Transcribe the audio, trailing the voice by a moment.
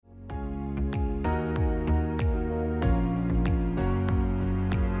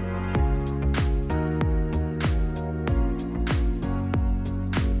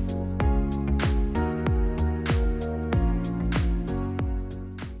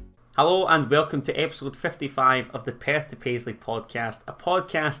Hello and welcome to episode 55 of the Perth to Paisley podcast, a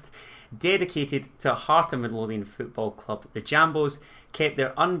podcast dedicated to Heart of Midlothian Football Club. The Jambos kept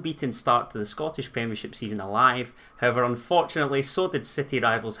their unbeaten start to the Scottish Premiership season alive. However, unfortunately, so did City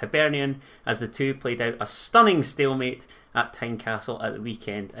rivals Hibernian as the two played out a stunning stalemate at Tynecastle at the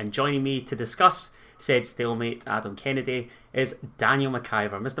weekend. And joining me to discuss said stalemate, Adam Kennedy, is Daniel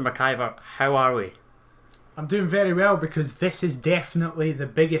McIver. Mr. McIver, how are we? I'm doing very well because this is definitely the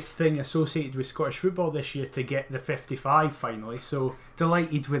biggest thing associated with Scottish football this year to get the 55 finally, so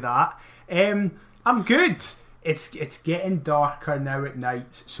delighted with that. I'm good. It's getting darker now at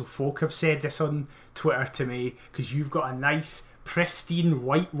night, so folk have said this on Twitter to me, because you've got a nice pristine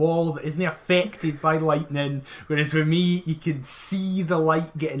white wall that isn't affected by lightning, whereas with me you can see the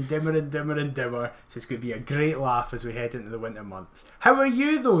light getting dimmer and dimmer and dimmer, so it's going to be a great laugh as we head into the winter months. How are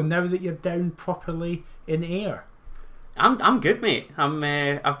you though, now that you're down properly in air? I'm good, mate.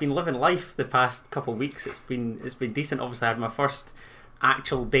 I've been living life the past couple of weeks. It's been decent. Obviously, I had my first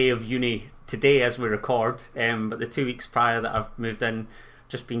actual day of uni today as we record, but the 2 weeks prior that I've moved in,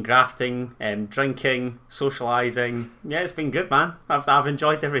 just been grafting, drinking, socialising. Yeah, it's been good, man. I've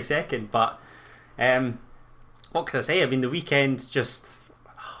enjoyed every second. But what can I say? I mean, the weekend just,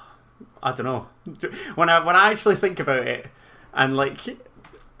 I don't know. When I actually think about it, and like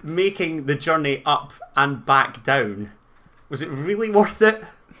making the journey up and back down, was it really worth it?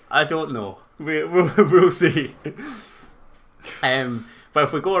 I don't know. We'll see. But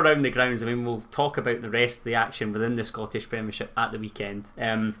if we go around the grounds, I mean, we'll talk about the rest of the action within the Scottish Premiership at the weekend.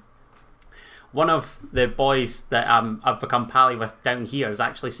 One of the boys that I've become pally with down here is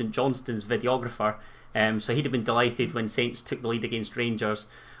actually St Johnstone's videographer. So he'd have been delighted when Saints took the lead against Rangers,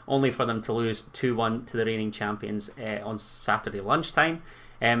 only for them to lose 2-1 to the reigning champions on Saturday lunchtime.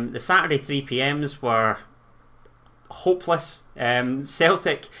 The Saturday 3pms were hopeless.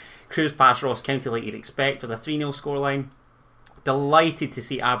 Celtic cruised past Ross County like you'd expect with a 3-0 scoreline. Delighted to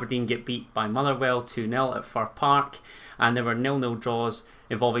see Aberdeen get beat by Motherwell 2-0 at Fir Park, and there were 0-0 draws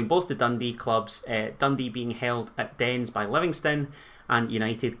involving both the Dundee clubs, Dundee being held at Dens by Livingston and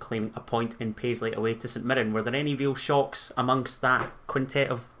United claiming a point in Paisley away to St Mirren. Were there any real shocks amongst that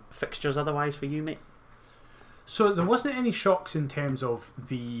quintet of fixtures otherwise for you, mate? So there wasn't any shocks in terms of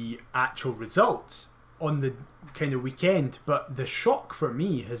the actual results on the kind of weekend, but the shock for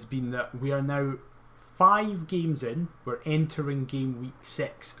me has been that we are now 5 games in, we're entering game week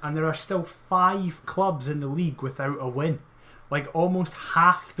 6, and there are still 5 clubs in the league without a win. Like almost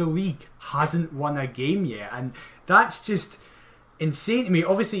half the league hasn't won a game yet, and that's just insane to me.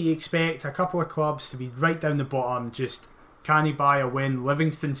 Obviously you expect a couple of clubs to be right down the bottom, just can't buy a win.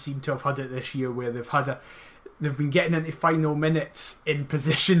 Livingston seem to have had it this year where they've been getting into final minutes in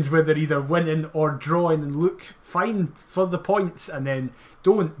positions where they're either winning or drawing and look fine for the points and then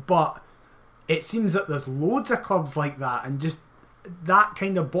don't. But it seems that there's loads of clubs like that, and just that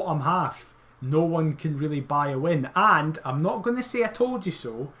kind of bottom half, no one can really buy a win. And I'm not going to say I told you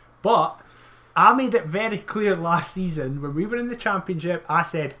so, but I made it very clear last season when we were in the Championship. I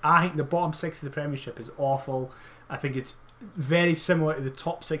said I think the bottom 6 of the Premiership is awful. I think it's very similar to the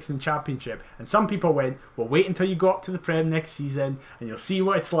top 6 in the Championship, and some people went, well, wait until you go up to the Prem next season and you'll see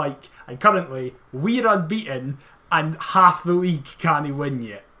what it's like. And currently we're unbeaten and half the league can't win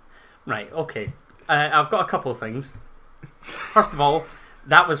yet. Right, okay. I've got a couple of things. First of all,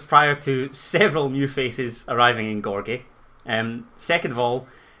 that was prior to several new faces arriving in Gorgie. Second of all,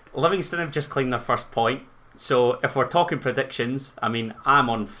 Livingston have just claimed their first point. So if we're talking predictions, I mean, I'm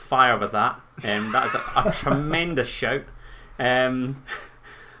on fire with that. That is a tremendous shout.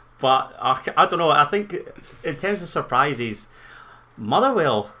 But I don't know. I think in terms of surprises,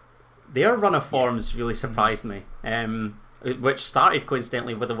 Motherwell, their run of forms really surprised me. Which started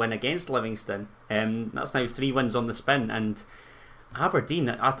coincidentally with a win against Livingston. That's now 3 wins on the spin. And Aberdeen,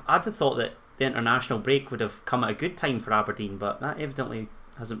 I'd have thought that the international break would have come at a good time for Aberdeen, but that evidently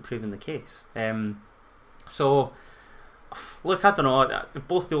hasn't proven the case. So, look, I don't know.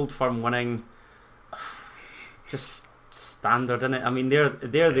 Both the Old Firm winning, just standard, innit? I mean,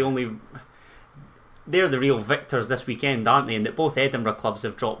 they're the real victors this weekend, aren't they? And that both Edinburgh clubs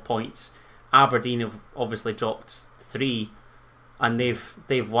have dropped points. Aberdeen have obviously dropped 3, and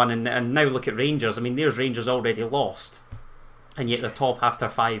they've won. And now look at Rangers. I mean, there's Rangers already lost, and yet they're top after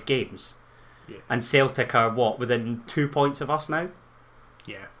 5 games. Yeah. And Celtic are what, within 2 points of us now?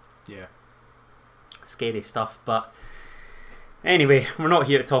 Yeah. Scary stuff. But anyway, we're not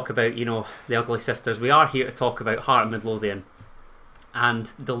here to talk about, the Ugly Sisters. We are here to talk about Heart of Midlothian and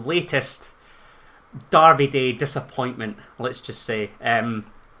the latest Derby Day disappointment, let's just say.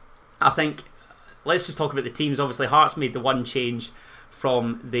 I think let's just talk about the teams. Obviously, Hearts made the one change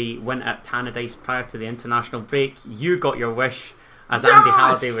from the win at Tannadice prior to the international break. You got your wish as Andy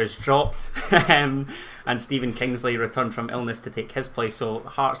Halliday was dropped, and Stephen Kingsley returned from illness to take his place. So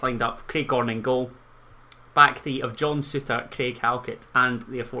Hearts lined up Craig Gordon in goal, back three of John Souttar, Craig Halkett and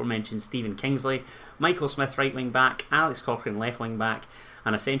the aforementioned Stephen Kingsley, Michael Smith right wing back, Alex Cochrane left wing back,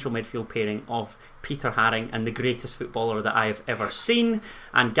 and a central midfield pairing of Peter Haring and the greatest footballer that I have ever seen,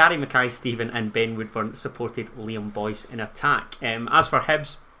 and Gary Mackay-Steven and Ben Woodburn supported Liam Boyce in attack. As for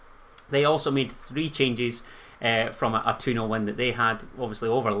Hibs, they also made 3 changes from a 2-0 win that they had, obviously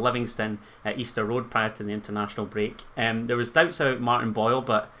over Livingston at Easter Road prior to the international break. There was doubts about Martin Boyle,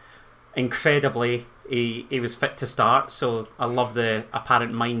 but incredibly he was fit to start, so I love the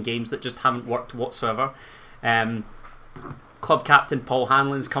apparent mind games that just haven't worked whatsoever. Club captain Paul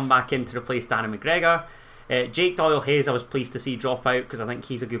Hanlon's come back in to replace Danny McGregor. Jake Doyle-Hayes I was pleased to see drop out because I think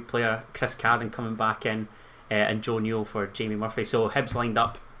he's a good player. Chris Cadden coming back in, and Joe Newell for Jamie Murphy. So Hibs lined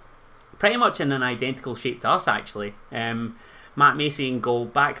up pretty much in an identical shape to us actually. Matt Macy in goal,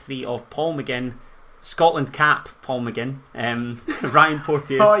 back three of Paul McGinn, Scotland cap Paul McGinn, Ryan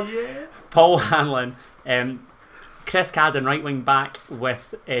Porteous, Paul Hanlon, Chris Cadden right wing back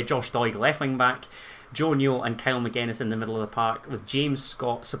with Josh Doig left wing back, Joe Newell and Kyle McGuinness in the middle of the park, with James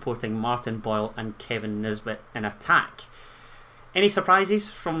Scott supporting Martin Boyle and Kevin Nisbet in attack. Any surprises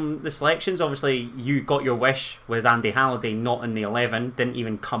from the selections? Obviously you got your wish with Andy Halliday not in the 11, didn't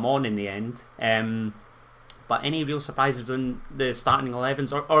even come on in the end, but any real surprises within the starting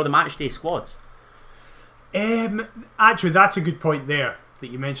 11s or the matchday squads? Actually, that's a good point there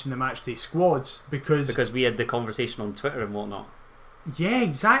that you mentioned the matchday squads, because we had the conversation on Twitter and whatnot. Yeah,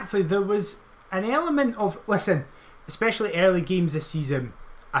 exactly. There was an element of, listen, especially early games this season,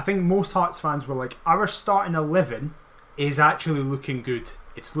 I think most Hearts fans were like, our starting 11 is actually looking good.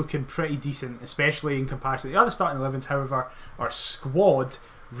 It's looking pretty decent, especially in comparison to the other starting 11s. However, our squad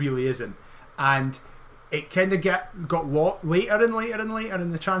really isn't, and it kind of got later and later and later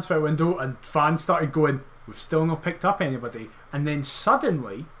in the transfer window, and fans started going, we've still not picked up anybody. And then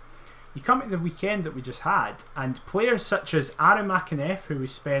suddenly you come to the weekend that we just had, and players such as Aaron McInnes, who we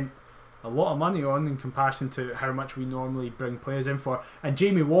spent a lot of money on in comparison to how much we normally bring players in for, and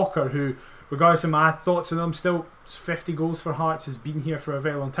Jamie Walker, who, regardless of my thoughts on him, still 50 goals for Hearts, has been here for a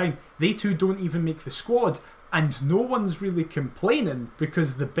very long time. They two don't even make the squad, and no one's really complaining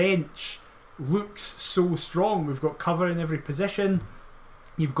because the bench looks so strong. We've got cover in every position.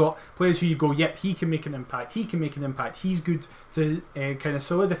 You've got players who you go, yep, he can make an impact, he's good to kind of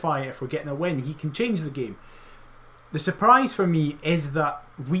solidify it if we're getting a win, he can change the game. The surprise for me is that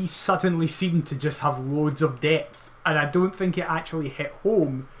we suddenly seem to just have loads of depth, and I don't think it actually hit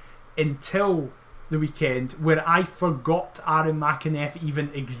home until the weekend, where I forgot Aaron McInnes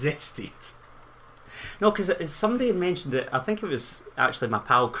even existed. No, because somebody mentioned it, I think it was actually my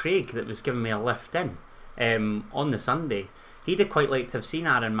pal Craig that was giving me a lift in on the Sunday. He'd have quite liked to have seen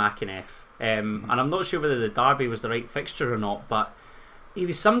Aaron McInnes, and I'm not sure whether the derby was the right fixture or not, but he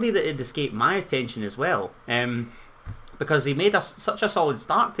was somebody that had escaped my attention as well, because he made such a solid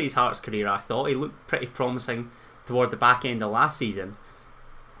start to his Hearts career. I thought he looked pretty promising toward the back end of last season,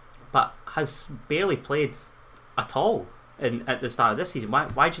 but has barely played at all at the start of this season.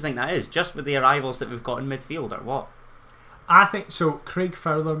 Why do you think that is? Just with the arrivals that we've got in midfield, or what? I think so. Craig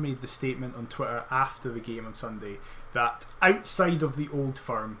Fowler made the statement on Twitter after the game on Sunday that outside of the old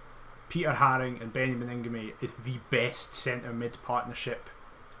firm, Peter Haring and Benny Beningame is the best centre mid partnership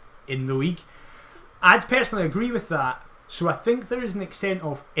in the league. I'd personally agree with that. So I think there is an extent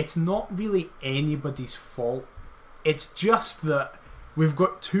of, it's not really anybody's fault. It's just that we've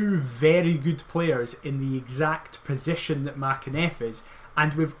got two very good players in the exact position that McInnes is,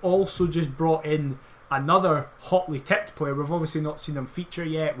 and we've also just brought in another hotly tipped player. We've obviously not seen him feature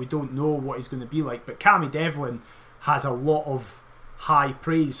yet. We don't know what he's going to be like, but Cammy Devlin has a lot of high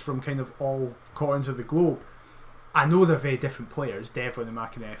praise from kind of all corners of the globe. I know they're very different players, Devlin and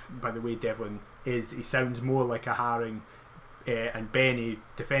McInnes. By the way, Devlin he sounds more like a Haring and Benny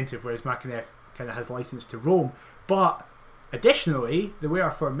defensive, whereas McInnes kind of has license to roam. But additionally, the way our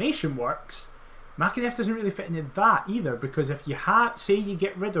formation works, McInnes doesn't really fit into that either, because if you say you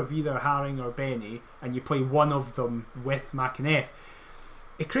get rid of either Haring or Benny and you play one of them with McInnes,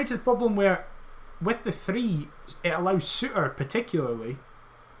 it creates a problem where with the three, it allows Souttar particularly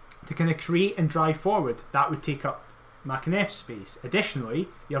to kind of create and drive forward. That would take up McInnes' space. Additionally,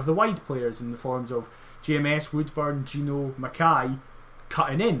 you have the wide players in the forms of GMS, Woodburn, Gino, Mackay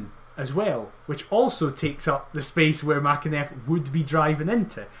cutting in as well, which also takes up the space where McInnes would be driving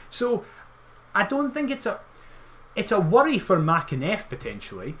into. So I don't think it's a worry for McInnes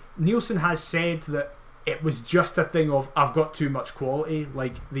potentially. Nielsen has said that it was just a thing of, I've got too much quality,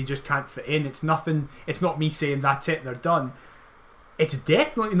 like they just can't fit in. It's nothing. It's not me saying that's it, they're done. It's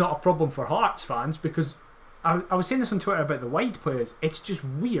definitely not a problem for Hearts fans, because I was saying this on Twitter about the wide players. It's just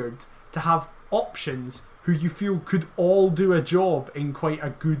weird to have options who you feel could all do a job in quite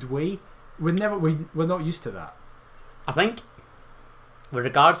a good way. We're not used to that. I think with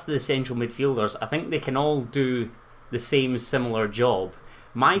regards to the central midfielders, I think they can all do the same similar job.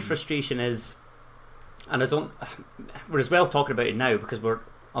 My frustration is, and we're as well talking about it now because we're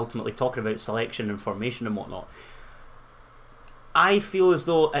ultimately talking about selection and formation and whatnot. I feel as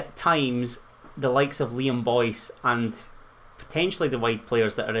though at times the likes of Liam Boyce and potentially the wide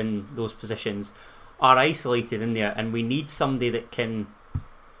players that are in those positions are isolated in there, and we need somebody that can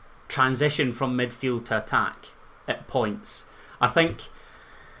transition from midfield to attack at points. I think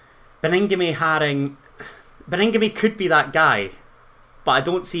Beningame could be that guy, but I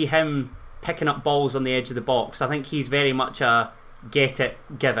don't see him picking up balls on the edge of the box. I think he's very much a get it,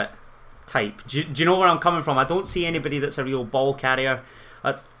 give it type. Do you know where I'm coming from? I don't see anybody that's a real ball carrier.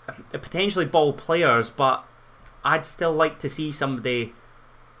 Potentially ball players, but I'd still like to see somebody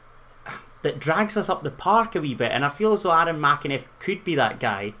that drags us up the park a wee bit, and I feel as though Aaron McEneff could be that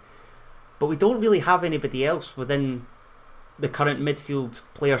guy, but we don't really have anybody else within the current midfield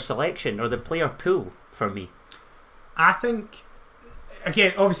player selection or the player pool for me. I think,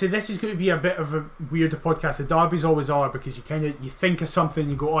 again, obviously this is going to be a bit of a weirder podcast. The derbies always are, because you think of something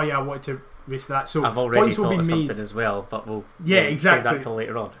and you go, oh yeah, I wanted to race that. So I've already thought of something as well, but we'll exactly. save that till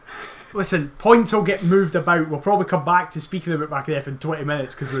later on. Listen, points will get moved about. We'll probably come back to speaking about McEneff in 20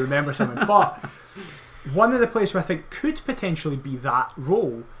 minutes because we remember something. But one of the players who I think could potentially be that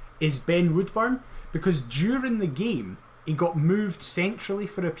role is Ben Woodburn, because during the game he got moved centrally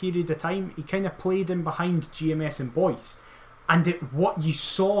for a period of time. He kind of played in behind GMS and Boyce, and what you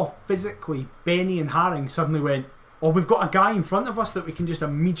saw physically, Benny and Haring suddenly went, oh, we've got a guy in front of us that we can just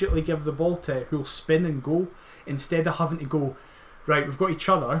immediately give the ball to, who'll spin and go, instead of having to go, right, we've got each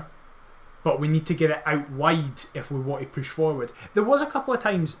other, but we need to get it out wide if we want to push forward. There was a couple of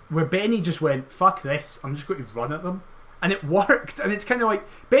times where Benny just went, fuck this, I'm just going to run at them. And it worked. And it's kind of like,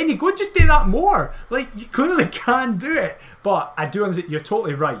 Benny, go and just do that more. Like, you clearly can do it. But I do understand, you're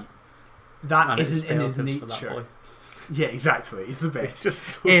totally right. That isn't in his nature. Yeah, exactly. He's the best. He's just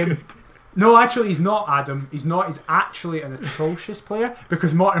so good. No, actually, he's not, Adam. He's not. He's actually an atrocious player,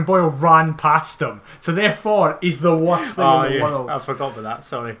 because Martin Boyle ran past him. So therefore, he's the worst thing in the world. I forgot about that.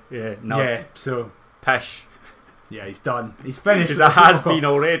 Sorry. Yeah, no. Yeah, so pish. Yeah, he's done. He's finished. Because it has been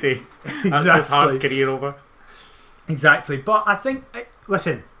already. That's his Hearts career over. Exactly. But I think,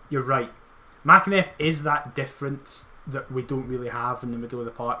 listen, you're right. McEneff is that difference that we don't really have in the middle of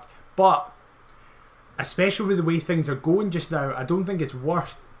the park. But especially with the way things are going just now, I don't think it's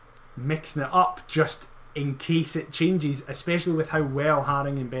worth mixing it up just in case it changes, especially with how well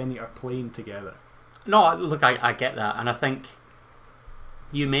Haring and Benny are playing together. No, look, I get that, and I think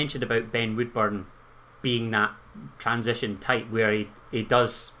you mentioned about Ben Woodburn being that transition type where he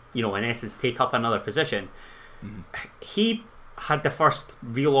does, in essence, take up another position. Mm-hmm. He had the first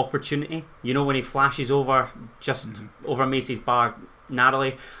real opportunity, when he flashes over over Macy's bar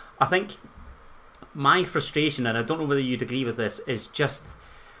narrowly. I think my frustration, and I don't know whether you'd agree with this, is just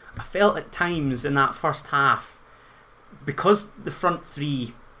I felt at times in that first half, because the front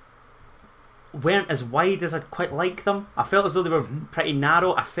three weren't as wide as I'd quite like them, I felt as though they were pretty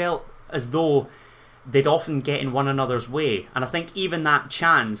narrow. I felt as though they'd often get in one another's way, and I think even that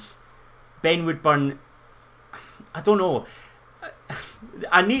chance, Ben Woodburn, I don't know,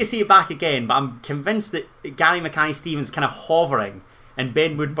 I need to see it back again, but I'm convinced that Gary Mackay-Stevens kind of hovering, and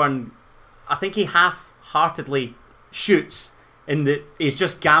Ben Woodburn, I think he half-heartedly shoots in that he's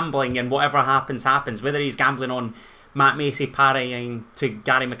just gambling, and whatever happens, whether he's gambling on Matt Macy parrying to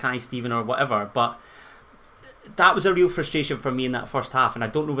Gary Mackay-Steven or whatever. But that was a real frustration for me in that first half, and I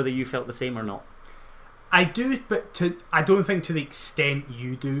don't know whether you felt the same or not. I do, but I don't think to the extent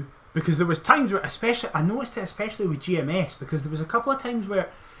you do, because there was times where, I noticed it especially with GMS, because there was a couple of times where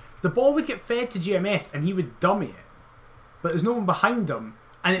the ball would get fed to GMS and he would dummy it, but there's no one behind him,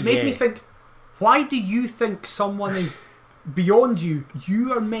 and it made me think, why do you think someone is beyond you?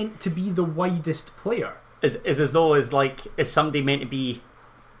 You are meant to be the widest player. Is as though is somebody meant to be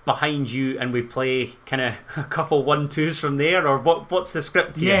behind you and we play kind of a couple 1-2s from there, or what's the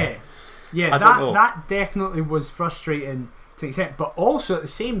script here? Yeah, that definitely was frustrating to an extent, but also at the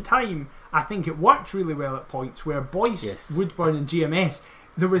same time I think it worked really well at points where Boyce, Woodburn and GMS,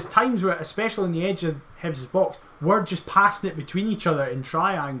 there was times where, especially on the edge of Hibs' box, we're just passing it between each other in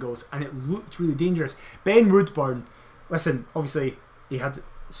triangles, and it looked really dangerous. Ben Woodburn, listen, obviously he had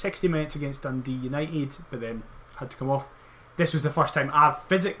 60 minutes against Dundee United, but then had to come off. This was the first time I've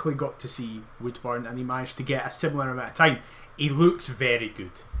physically got to see Woodburn, and he managed to get a similar amount of time. He looks very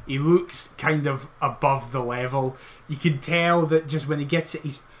good. He looks kind of above the level. You can tell that just when he gets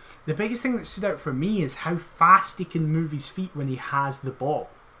it, the biggest thing that stood out for me is how fast he can move his feet when he has the ball.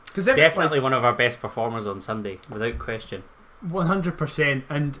 Definitely one of our best performers on Sunday, without question. 100%.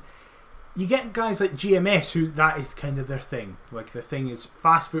 And you get guys like GMS who that is kind of their thing. Like, their thing is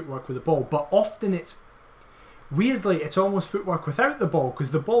fast footwork with the ball, but often it's almost footwork without the ball,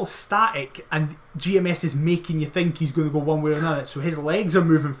 because the ball's static and GMS is making you think he's going to go one way or another. So his legs are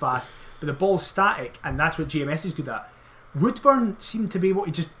moving fast, but the ball's static, and that's what GMS is good at. Woodburn seemed to be able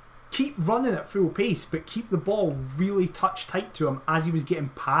to just keep running at full pace, but keep the ball really touch tight to him as he was getting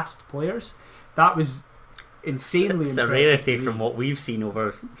past players. That was insanely it's impressive. A rarity from what we've seen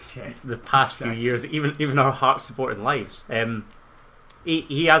over the past few years, even our heart supporting lives.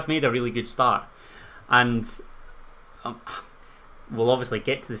 He has made a really good start, and we'll obviously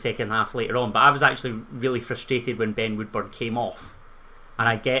get to the second half later on, but I was actually really frustrated when Ben Woodburn came off, and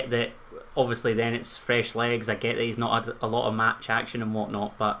I get that obviously then it's fresh legs. I get that he's not had a lot of match action and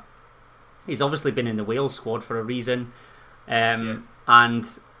whatnot, but he's obviously been in the Wales squad for a reason, and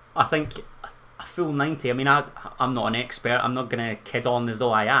I think a full 90, I mean, I'm not an expert, I'm not going to kid on as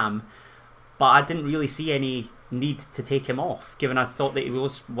though I am, but I didn't really see any need to take him off, given I thought that he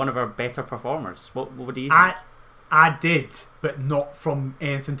was one of our better performers. What do you think? I did, but not from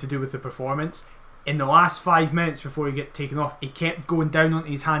anything to do with the performance. In the last 5 minutes before he get taken off, he kept going down onto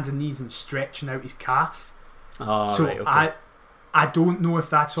his hands and knees and stretching out his calf. Oh, so right, okay. I don't know if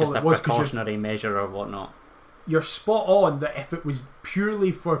that's just all it was. Just a precautionary measure or whatnot. You're spot on that if it was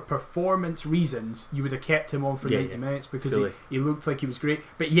purely for performance reasons, you would have kept him on for 90 minutes, because he looked like he was great.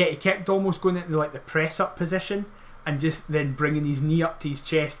 But yet he kept almost going into like the press up position and just then bringing his knee up to his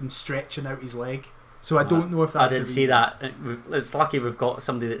chest and stretching out his leg. So I don't know if that's. I didn't see that. It's lucky we've got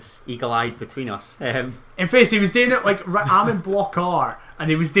somebody that's eagle-eyed between us. In fact, he was doing it like I'm in block R, and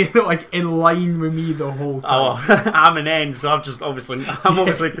he was doing it like in line with me the whole time. Oh, I'm an end, so I'm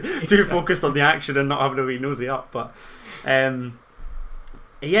obviously too focused on the action and not having a wee nosy up. But I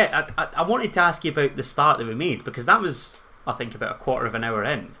wanted to ask you about the start that we made, because that was, I think, about a quarter of an hour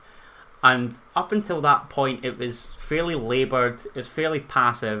in, and up until that point it was fairly laboured. It was fairly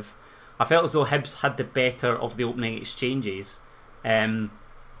passive. I felt as though Hibs had the better of the opening exchanges, and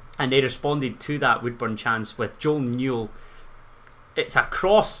they responded to that Woodburn chance with Joel Newell. It's a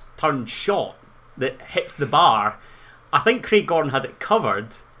cross-turned shot that hits the bar. I think Craig Gordon had it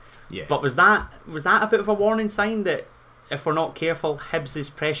covered, but was that a bit of a warning sign that if we're not careful,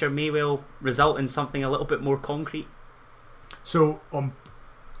 Hibs' pressure may well result in something a little bit more concrete? So,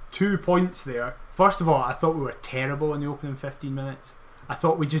 2 points there. First of all, I thought we were terrible in the opening 15 minutes. I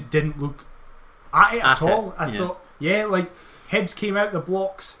thought we just didn't look at it at all. I thought, like, Hibs came out the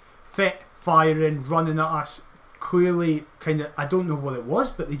blocks, fit, firing, running at us. Clearly, kind of, I don't know what it was,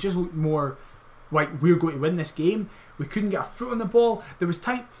 but they just looked more like we're going to win this game. We couldn't get a foot on the ball. There was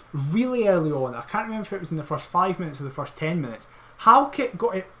time really early on. I can't remember if it was in the first 5 minutes or the first 10 minutes. Halkett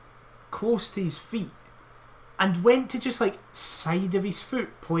got it close to his feet and went to just like side of his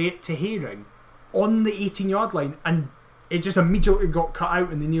foot, play it to Herring on the 18-yard line, and it just immediately got cut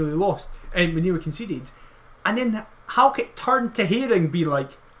out and they nearly lost, and we nearly conceded. And then Halkett turned to Herring, be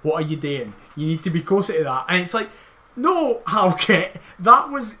like, "What are you doing? You need to be closer to that." And it's like, no, Halkett, that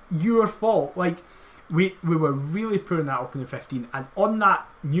was your fault. Like, we were really poor in that opening 15, and on that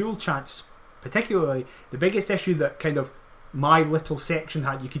Newell chance particularly, the biggest issue that kind of my little section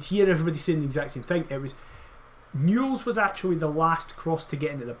had, you could hear everybody saying the exact same thing. It was Newell's was actually the last cross to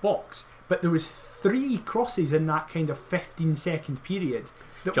get into the box, but there was 3 crosses in that kind of 15-second period.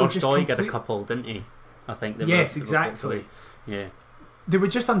 Josh Doig had a couple, didn't he? I think. Exactly. Yeah. They were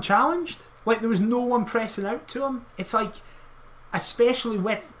just unchallenged. Like, there was no one pressing out to him. It's like, especially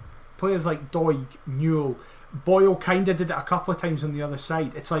with players like Doig, Newell, Boyle kind of did it a couple of times on the other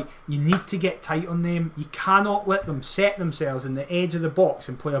side. It's like, you need to get tight on them. You cannot let them set themselves in the edge of the box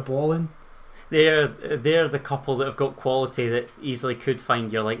and play a ball in. They're the couple that have got quality that easily could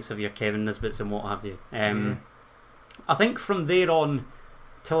find your likes of your Kevin Nisbets and what have you. I think from there on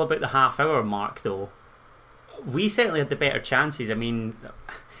till about the half-hour mark, though, we certainly had the better chances. I mean,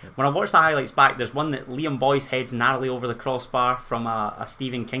 when I watched the highlights back, there's one that Liam Boyce heads narrowly over the crossbar from a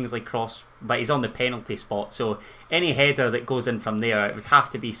Stephen Kingsley cross, but he's on the penalty spot, so any header that goes in from there, it would have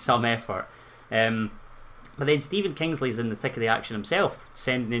to be some effort. But then Stephen Kingsley's in the thick of the action himself,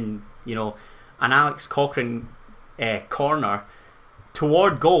 sending in, an Alex Cochrane corner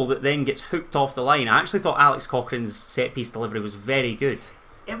toward goal that then gets hooked off the line. I actually thought Alex Cochrane's set-piece delivery was very good.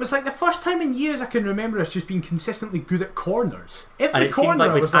 it was like the first time in years I can remember us just being consistently good at corners. Every and it corner seemed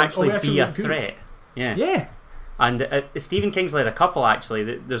like we'd was actually like, be a threat. Yeah. Yeah. And Stephen Kingsley had a couple actually.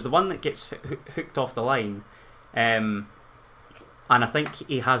 There's the one that gets hooked off the line, and I think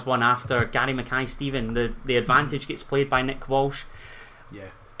he has one after Gary Mackay-Steven. The advantage gets played by Nick Walsh. Yeah.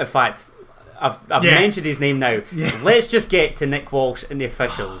 In fact, I've mentioned his name now. Yeah. Let's just get to Nick Walsh and the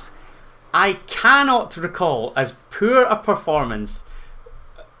officials. I cannot recall as poor a performance.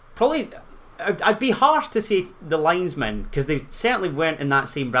 Probably, I'd be harsh to say the linesmen, because they certainly weren't in that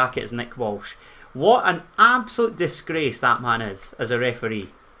same bracket as Nick Walsh. What an absolute disgrace that man is as a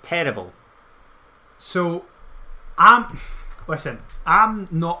referee. Terrible. So, I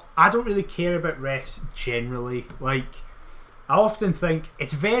don't really care about refs generally. Like, I often think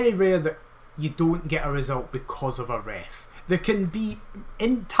it's very rare that you don't get a result because of a ref. There can be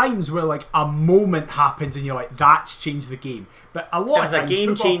in times where like a moment happens and you're like, that's changed the game. But a lot of times, a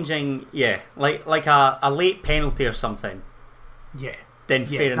game changing, like a late penalty or something. Yeah. Then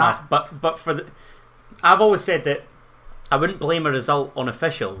fair enough. But I've always said that I wouldn't blame a result on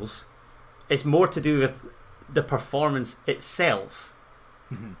officials. It's more to do with the performance itself.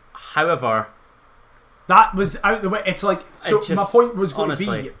 Mm-hmm. However, that was out the way. It's like, so my point was going to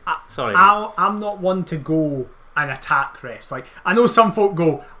be, I'm not one to go and attack refs. Like, I know some folk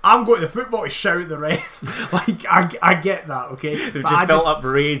go, I'm going to the football to shout at the ref. Like, I get that, okay? They've just built up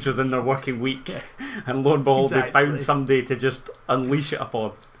rage within their working week, and lo and behold, they found somebody to just unleash it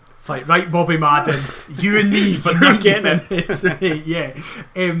upon. It's like, right, Bobby Madden, you and me, but they're getting it. It's right, yeah.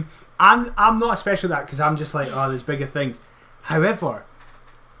 I'm not especially that, because I'm just like, oh, there's bigger things. However,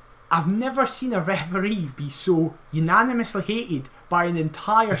 I've never seen a referee be so unanimously hated by an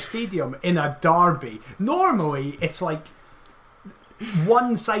entire stadium in a derby. Normally, it's like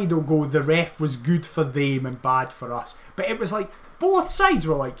one side will go, the ref was good for them and bad for us. But it was like, both sides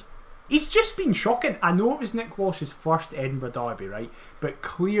were like, he's just been shocking. I know it was Nick Walsh's first Edinburgh derby, right? But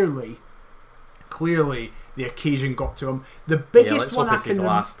clearly, the occasion got to him. The biggest one I can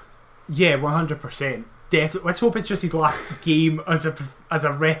last. Yeah, 100%. Definitely. Let's hope it's just his last game as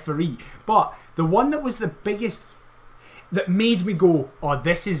a referee. But the one that was the biggest, that made me go, oh,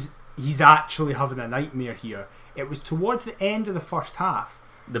 he's actually having a nightmare here. It was towards the end of the first half.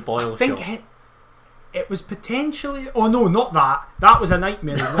 The Boyle show. It was potentially, oh no, not that. That was a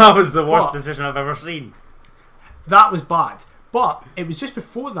nightmare as well. That was the worst decision I've ever seen. That was bad. But it was just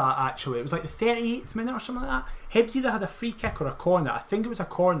before that, actually. It was like the 38th minute or something like that. Hibs either had a free kick or a corner. I think it was a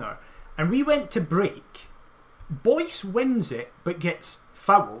corner. And we went to break. Boyce wins it, but gets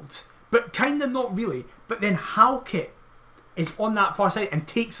fouled. But kind of not really. But then Halkett is on that far side and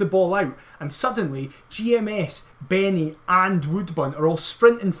takes the ball out. And suddenly, GMS, Benny and Woodburn are all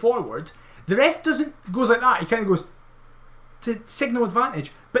sprinting forward. The ref goes like that. He kind of goes to signal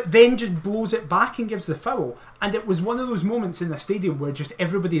advantage, but then just blows it back and gives the foul. And it was one of those moments in the stadium where just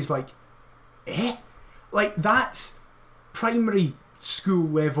everybody's like, eh? Like, that's primary school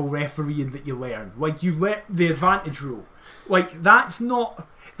level refereeing that you learn. Like, you let the advantage rule. Like, that's not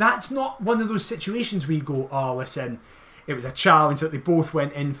one of those situations where you go, oh, listen, it was a challenge that they both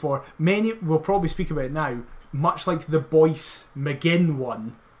went in for. Many, we'll probably speak about it now, much like the Boyce McGinn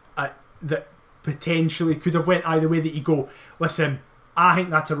one, that potentially could have went either way, that you go, listen, I think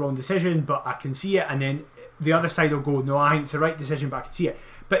that's a wrong decision, but I can see it, and then the other side will go, no, I think it's the right decision, but I can see it.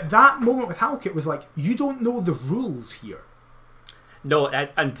 But that moment with Halkett was like, you don't know the rules here. No,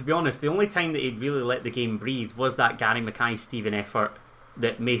 and to be honest, the only time that he'd really let the game breathe was that Gary Mackay-Steven effort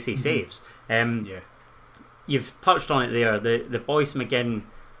that Macy saves. Yeah. You've touched on it there, the Boyce McGinn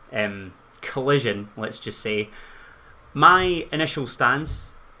collision, let's just say. My initial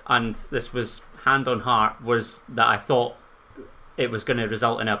stance, and this was hand on heart, was that I thought it was going to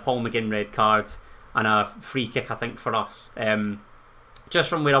result in a Paul McGinn red card and a free kick, I think, for us. Just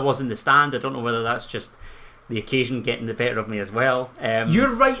from where I was in the stand, I don't know whether that's just the occasion getting the better of me as well.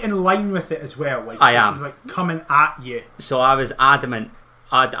 You're right in line with it as well. Like, I am. It was like coming at you. So I was adamant.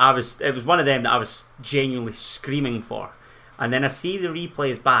 It was one of them that I was genuinely screaming for. And then I see the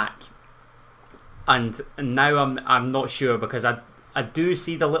replays back, and now I'm not sure, because I do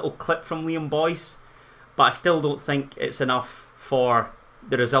see the little clip from Liam Boyce, but I still don't think it's enough for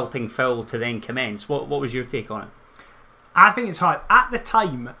the resulting foul to then commence. What was your take on it? I think it's hard. At the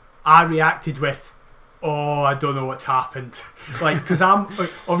time, I reacted with, oh, I don't know what's happened. Like, because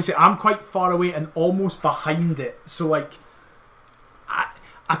I'm quite far away and almost behind it. So, like,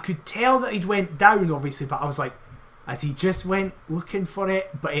 I could tell that he'd went down, obviously, but I was like, as he just went looking for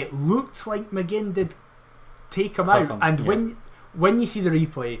it, but it looked like McGinn did take him out. And when you see the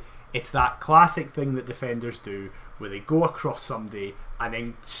replay, it's that classic thing that defenders do, where they go across somebody and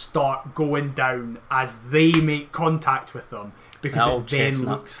then start going down as they make contact with them, because it then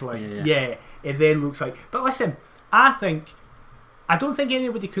looks like it then looks like. But listen, I don't think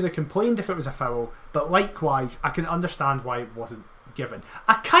anybody could have complained if it was a foul, but likewise I can understand why it wasn't given.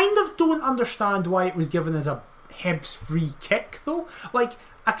 I kind of don't understand why it was given as a Hibs free kick though. Like,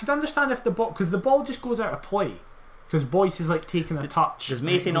 I could understand if the ball, because the ball just goes out of play because Boyce is like taking a touch. Does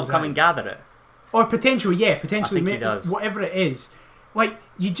Macy not come and gather it? Or potentially he does. Whatever it is, like,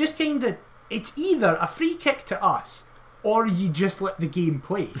 you just kind of, it's either a free kick to us or you just let the game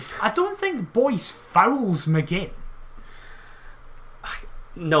play. I don't think Boyce fouls McGinn.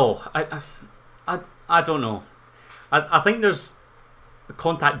 No, I don't know. I think there's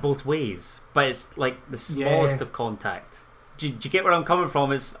contact both ways, but it's like the smallest of contact. Do you get where I'm coming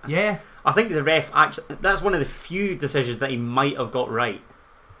from? I think the ref actually, that's one of the few decisions that he might have got right,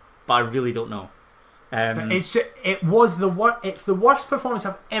 but I really don't know. But it's the worst performance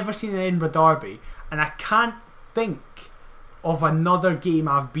I've ever seen in Edinburgh Derby, and I can't think of another game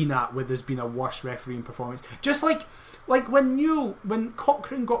I've been at where there's been a worse refereeing performance. Just like when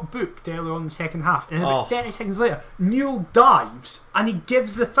Cochrane got booked early on in the second half, and about 30 seconds later, Newell dives and he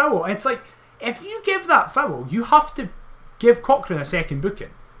gives the foul. And it's like, if you give that foul, you have to give Cochrane a second booking.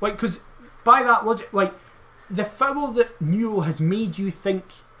 Like, because by that logic, like, the foul that Newell has made you think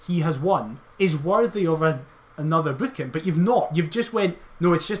he has won is worthy of another booking, but you've not. You've just went,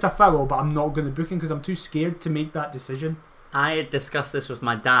 no, it's just a foul, but I'm not going to book him because I'm too scared to make that decision. I had discussed this with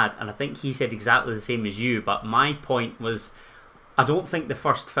my dad, and I think he said exactly the same as you, but my point was, I don't think the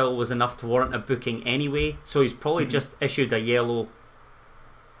first foul was enough to warrant a booking anyway, so he's probably just issued a yellow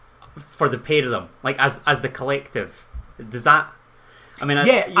for the pair of them, like as the collective. Does that... I mean,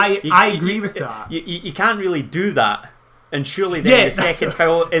 I agree with that. You can't really do that, and surely then the second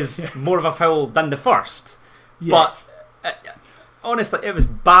foul is more of a foul than the first. Yes. But honestly, it was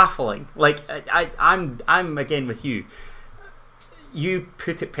baffling. Like, I'm again with you. You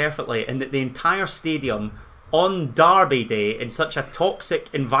put it perfectly, in that the entire stadium on Derby Day, in such a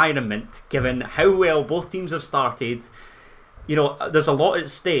toxic environment, given how well both teams have started, you know, there's a lot at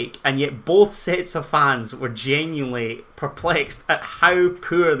stake, and yet both sets of fans were genuinely perplexed at how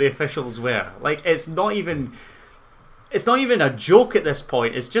poor the officials were. Like, it's not even a joke at this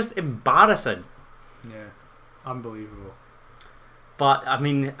point. It's just embarrassing. Yeah, unbelievable. But I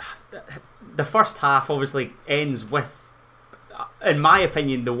mean, the first half obviously ends with, in my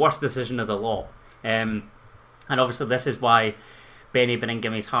opinion, the worst decision of the lot. And obviously this is why Benny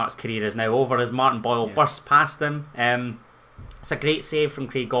Beningime's Hearts career is now over, as Martin Boyle bursts past him. It's a great save from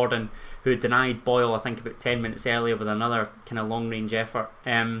Craig Gordon, who denied Boyle, I think, about 10 minutes earlier with another kind of long-range effort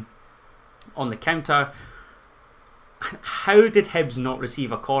on the counter. How did Hibs not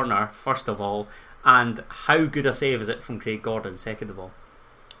receive a corner, first of all, and how good a save is it from Craig Gordon, second of all?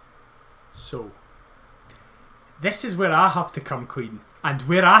 So, this is where I have to come clean, and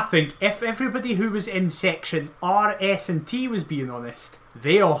where I think if everybody who was in section R, S and T was being honest,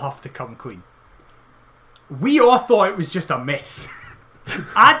 they all have to come clean. We all thought it was just a miss.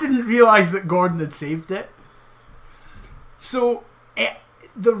 I didn't realise that Gordon had saved it. So,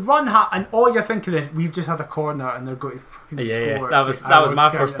 the run and all you're thinking is, we've just had a corner and they're going to fucking score. That was my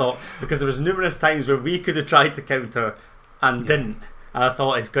first thought, because there was numerous times where we could have tried to counter and didn't. And I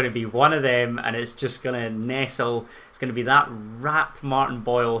thought, it's going to be one of them, and it's just going to nestle. It's going to be that rat Martin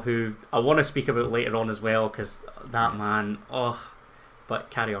Boyle, who I want to speak about later on as well, because that man, but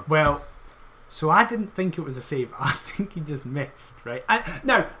carry on. Well, so I didn't think it was a save. I think he just missed, right?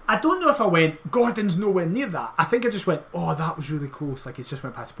 Now, I don't know if I went, Gordon's nowhere near that. I think I just went, oh, that was really close, like it's just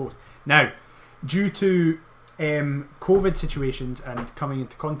went past the post. Now, due to COVID situations and coming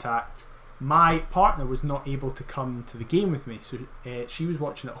into contact, my partner was not able to come to the game with me, so she was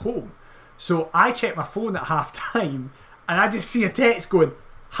watching at home. So I checked my phone at half time, and I just see a text going,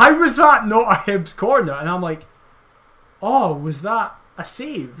 how was that not a Hibs corner? And I'm like, oh, was that a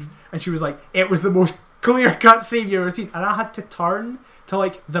save? And she was like, it was the most clear-cut save you've ever seen. And I had to turn to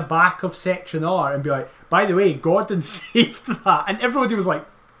like the back of section R and be like, by the way, Gordon saved that. And everybody was like,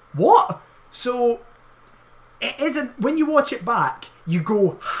 what? So it isn't, when you watch it back, you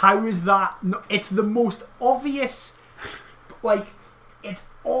go, how is that? It's the most obvious, like, it's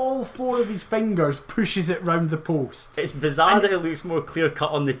all four of his fingers pushes it round the post. It's bizarre that it looks more clear cut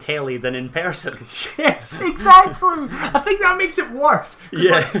on the telly than in person. Yes, exactly. I think that makes it worse.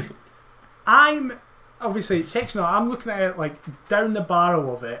 Yeah. Like, I'm obviously sectional. I'm looking at it like down the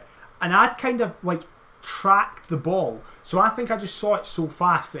barrel of it, and I'd kind of like tracked the ball, so I think I just saw it so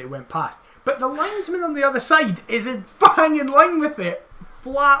fast that it went past. But the linesman on the other side is bang in line with it,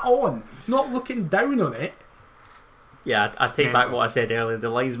 flat on, not looking down on it. Yeah, I take back what I said earlier. The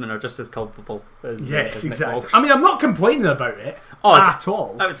linesmen are just as culpable as yes, as Nick exactly. Walsh. I mean, I'm not complaining about it at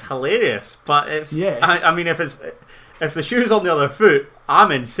all. It was hilarious, but it's. Yeah. I mean, if the shoe's on the other foot,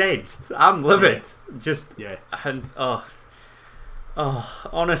 I'm incensed. I'm livid. Just and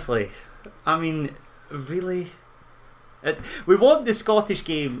honestly, I mean, really, we want the Scottish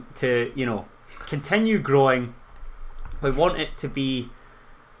game to continue growing. We want it to be,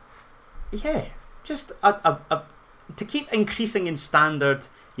 just to keep increasing in standard,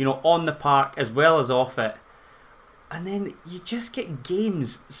 on the park as well as off it. And then you just get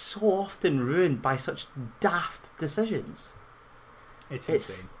games so often ruined by such daft decisions. It's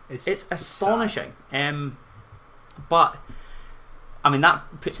insane. It's astonishing. But I mean,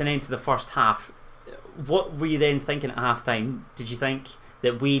 that puts an end to the first half. What were you then thinking at half time? Did you think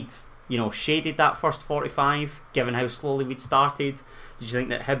that we'd shaded that first 45 given how slowly we'd started? Did you think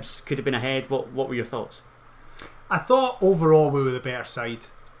that Hibs could have been ahead? What were your thoughts? I thought overall we were the better side.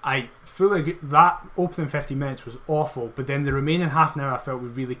 I fully agree. That opening 50 minutes was awful, but then the remaining half an hour I felt we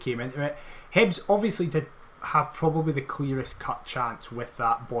really came into it. Hibs obviously did have probably the clearest cut chance with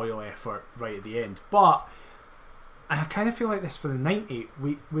that Boyle effort right at the end, but I kind of feel like this for the 90,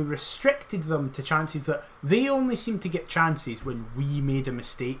 we restricted them to chances that they only seemed to get chances when we made a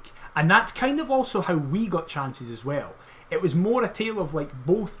mistake, and that's kind of also how we got chances as well. It was more a tale of like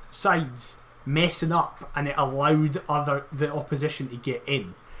both sides messing up, and it allowed the opposition to get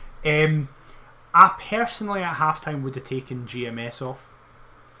in. I personally at halftime would have taken GMS off,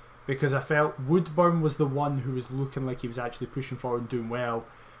 because I felt Woodburn was the one who was looking like he was actually pushing forward and doing well,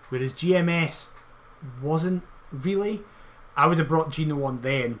 whereas GMS wasn't really. I would have brought Gino on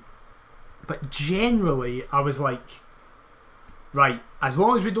then, but generally I was like, right, as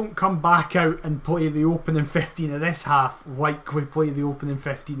long as we don't come back out and play the opening 15 of this half like we played the opening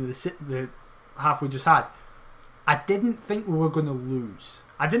 15 of the half we just had, I didn't think we were going to lose.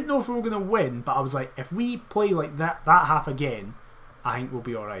 I didn't know if we were going to win, but I was like, if we play like that half again, I think we'll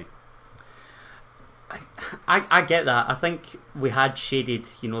be alright. I get that. I think we had shaded,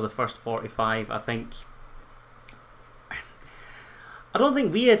 the first 45. I don't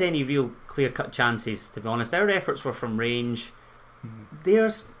think we had any real clear-cut chances, to be honest. Our efforts were from range.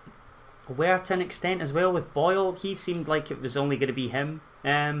 Theirs were to an extent as well with Boyle. He seemed like it was only going to be him.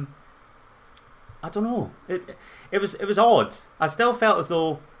 I don't know. It was odd. I still felt as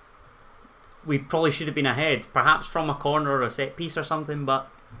though we probably should have been ahead, perhaps from a corner or a set piece or something. But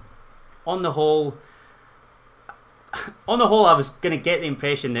on the whole, I was going to get the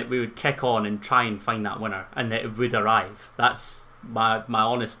impression that we would kick on and try and find that winner, and that it would arrive. That's my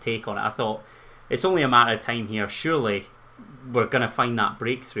honest take on it. I thought it's only a matter of time here. Surely we're going to find that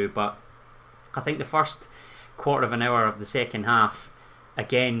breakthrough. But I think the first quarter of an hour of the second half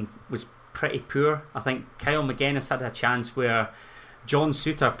again was pretty poor. I think Kyle McGuinness had a chance where John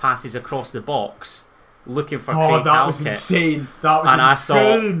Suter passes across the box looking for Craig that Halkett. was insane. That was and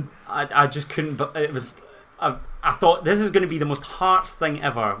insane. I thought I just couldn't. But it was. I thought this is going to be the most Hearts thing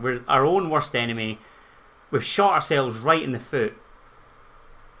ever. We're our own worst enemy. We've shot ourselves right in the foot,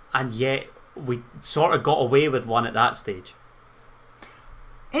 and yet we sort of got away with one at that stage.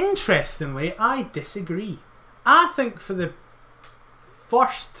 Interestingly, I disagree. I think for the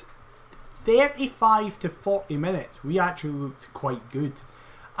first 35 to 40 minutes, we actually looked quite good.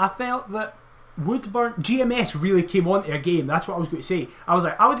 I felt that Woodburn, GMS really came onto a game. That's what I was going to say. I was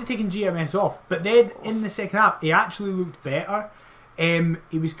like, I would have taken GMS off, but then in the second half, he actually looked better.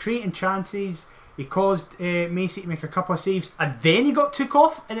 He was creating chances. He caused Macy to make a couple of saves, and then he got took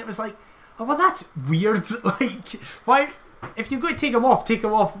off, and it was like, oh well, that's weird. Like, why? If you're going to take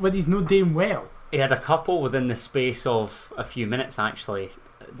him off when he's not doing well. He had a couple within the space of a few minutes. Actually,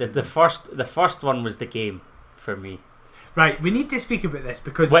 the first one was the game for me. Right, we need to speak about this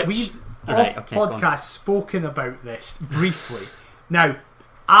because we've podcast spoken about this briefly. Now,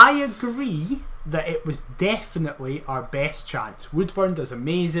 I agree that it was definitely our best chance. Woodburn does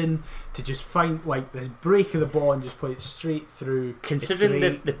amazing to just find like this break of the ball and just play it straight through.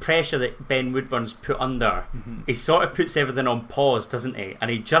 Considering the pressure that Ben Woodburn's put under, he sort of puts everything on pause, doesn't he?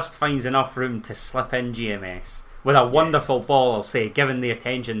 And he just finds enough room to slip in GMS with a wonderful ball, I'll say, given the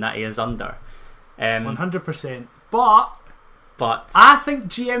attention that he is under. 100%. But I think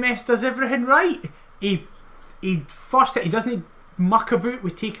GMS does everything right. He doesn't muck about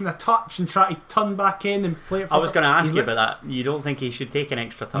with taking a touch and try to turn back in and play it for. I was going to ask you about that. You don't think he should take an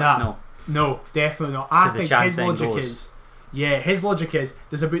extra touch? No, definitely not. I think his logic is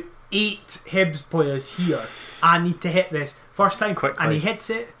there's about 8 Hibs players here. I need to hit this first time quickly, and he hits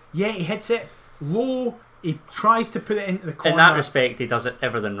it. Yeah, he hits it low. He tries to put it into the corner. In that respect, he does it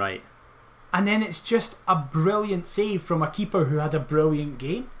everything right. and then it's just a brilliant save from a keeper who had a brilliant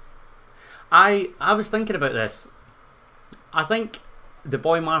game. I was thinking about this. I think the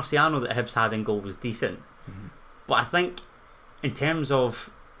boy Marciano that Hibs had in goal was decent. But I think in terms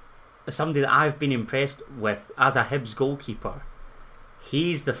of somebody that I've been impressed with as a Hibs goalkeeper,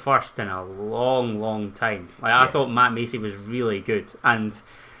 he's the first in a long time. Like, I thought Matt Macy was really good. And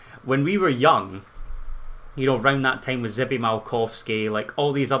when we were young, you know, around that time with Zibby Malkowski, like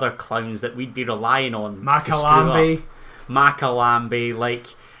all these other clowns that we'd be relying on. Makalambi, like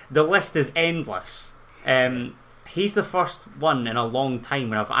the list is endless. He's the first one in a long time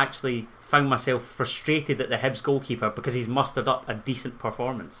when I've actually found myself frustrated at the Hibs goalkeeper because he's mustered up a decent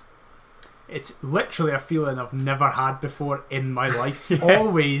performance. It's literally a feeling I've never had before in my life.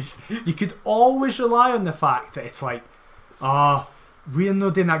 You could always rely on the fact that it's like, we're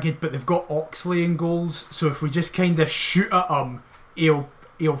not doing that good, but they've got Oxley in goals, so if we just kind of shoot at him,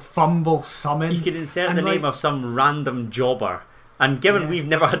 he'll fumble something. You could insert the name of some random jobber, and given we've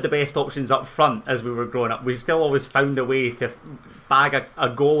never had the best options up front as we were growing up, we still always found a way to bag a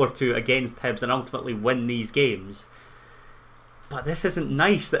goal or two against Hibs and ultimately win these games. But this isn't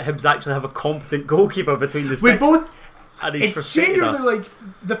nice that Hibs actually have a competent goalkeeper between the sticks. And he's frustrated us. It's genuinely like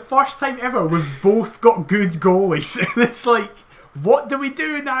the first time ever we've both got good goalies. And it's like, what do we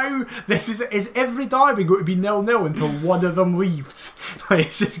do now? This is every derby going to be 0-0 until one of them leaves? Like,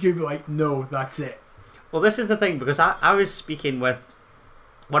 it's just going to be like, no, that's it. Well, this is the thing, because I was speaking with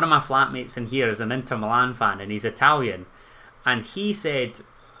one of my flatmates in here is an Inter Milan fan, and he's Italian, and he said,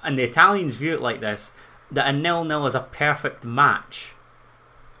 and the Italians view it like this, that a 0-0 is a perfect match,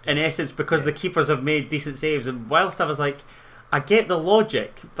 in essence, because the keepers have made decent saves. And whilst I was like, I get the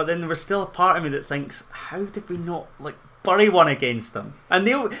logic, but then there was still a part of me that thinks, how did we not bury one against them? And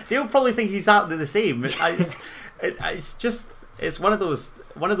they'll probably think exactly the same. It's one of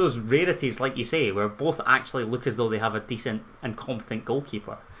those rarities, like you say, where both actually look as though they have a decent and competent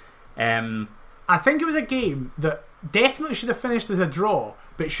goalkeeper. I think it was a game that definitely should have finished as a draw,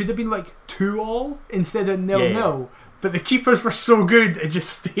 but it should have been 2-2 instead of 0-0. Yeah. But the keepers were so good, it just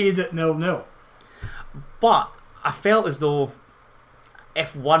stayed at 0-0. But I felt as though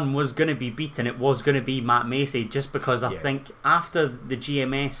if one was going to be beaten, it was going to be Matt Macy, just because I think after the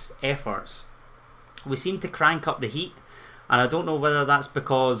GMS efforts, we seem to crank up the heat. And I don't know whether that's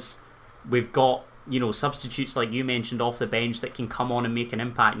because we've got, substitutes like you mentioned off the bench that can come on and make an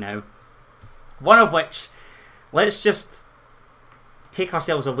impact now. One of which, let's just take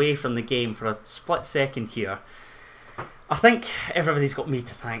ourselves away from the game for a split second here. I think everybody's got me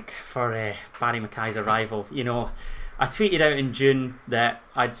to thank for Barry Mackay's arrival. I tweeted out in June that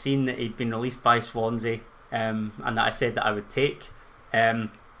I'd seen that he'd been released by Swansea, and that I said that I would take. I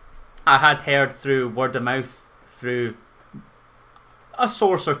had heard through word of mouth, through a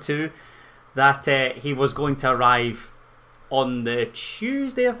source or two, that he was going to arrive on the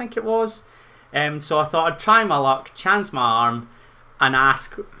Tuesday, I think it was. So I thought I'd try my luck, chance my arm, and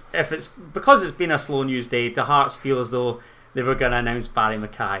ask if it's because it's been a slow news day, do Hearts feel as though they were going to announce Barry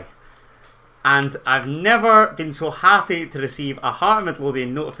Mackay? And I've never been so happy to receive a Heart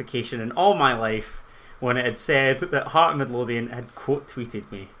Midlothian notification in all my life when it had said that Heart Midlothian had quote tweeted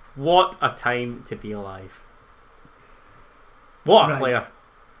me. What a time to be alive. What a player.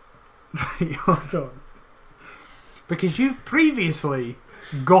 Right, hold on. Because you've previously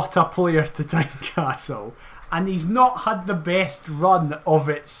got a player to Tynecastle, and he's not had the best run of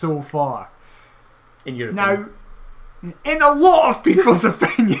it so far. In your opinion? Now, in a lot of people's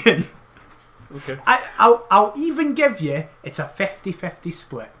opinion, okay. I'll even give you, it's a 50-50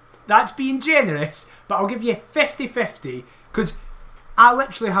 split. That's being generous, but I'll give you 50-50, because I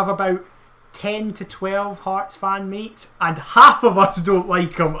literally have about 10 to 12 Hearts fan mates, and half of us don't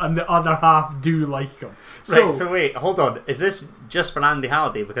like him and the other half do like him. Right, so wait, hold on. Is this just for Andy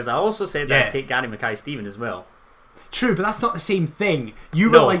Halliday? Because I also said that I'd take Gary Mackay-Steven as well. True, but that's not the same thing. You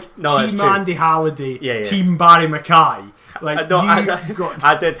were Team Andy Halliday, Team Barry Mackay.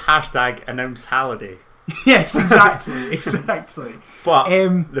 I did hashtag announce Halliday. Yes, exactly. But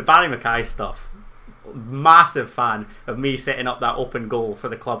the Barry Mackay stuff, massive fan of me setting up that open goal for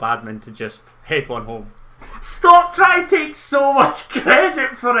the club admin to just head one home. Stop trying to take so much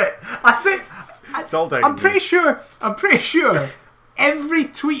credit for it. It's all down. I'm pretty sure every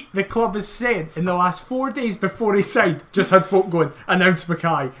tweet the club has said in the last 4 days before he signed just had folk going, announce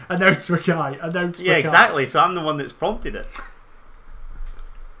Mackay, announce Mackay, announce Mackay. Yeah, exactly. So I'm the one that's prompted it.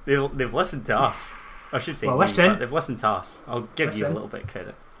 They've listened to us. I should say, listen. They've listened to us. I'll give you a little bit of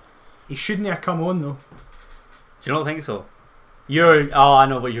credit. He shouldn't have come on though. Do you not think so? I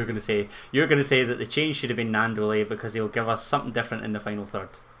know what you're going to say. You're going to say that the change should have been Nandole because he'll give us something different in the final third.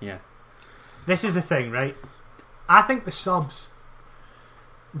 Yeah. this is the thing, right? I think the subs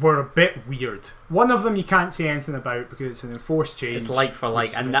were a bit weird. One of them you can't say anything about because it's an enforced change. It's like for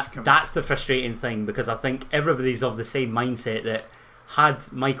like, and that's the frustrating thing, because I think everybody's of the same mindset that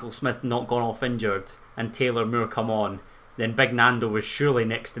had Michael Smith not gone off injured and Taylor Moore come on, then Big Nando was surely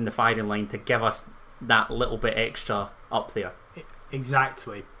next in the firing line to give us that little bit extra up there.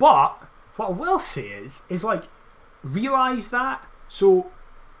 Exactly. But what I will say is like, realise that. So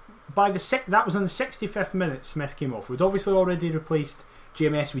by that was on the 65th minute Smith came off. We'd obviously already replaced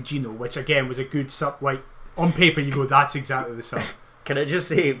JMS with Gino, which again was a good sub. Like, on paper you go, that's exactly the sub. Can I just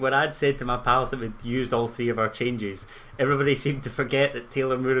say, when I'd said to my pals that we'd used all three of our changes, everybody seemed to forget that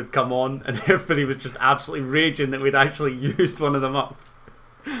Taylor Moore had come on, and everybody was just absolutely raging that we'd actually used one of them up.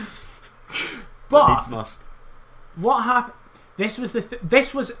 But needs must. What happened? This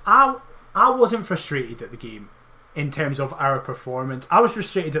was I wasn't frustrated at the game in terms of our performance. I was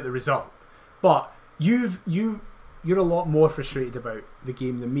frustrated at the result. But you're a lot more frustrated about the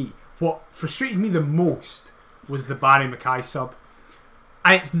game than me. What frustrated me the most was the Barry Mackay sub.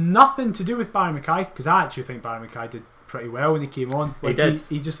 And it's nothing to do with Barry Mackay, because I actually think Barry Mackay did pretty well when he came on. Like, he did.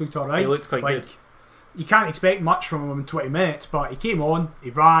 He just looked alright. He looked quite good. You can't expect much from him in 20 minutes, but he came on, he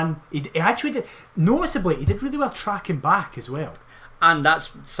ran. He actually did, noticeably, he did really well tracking back as well. And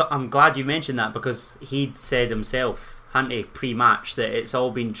I'm glad you mentioned that, because he'd said himself, hadn't he, pre-match, that it's all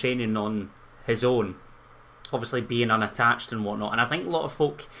been training on his own, obviously being unattached and whatnot. And I think a lot of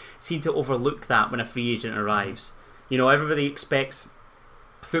folk seem to overlook that when a free agent arrives. You know, everybody expects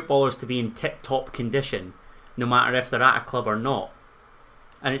footballers to be in tip-top condition, no matter if they're at a club or not.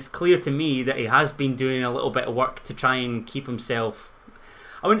 And it's clear to me that he has been doing a little bit of work to try and keep himself,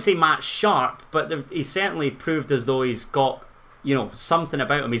 I wouldn't say match sharp, but he's certainly proved as though he's got, you know, something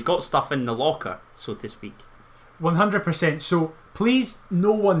about him. He's got stuff in the locker, so to speak. 100%. So please,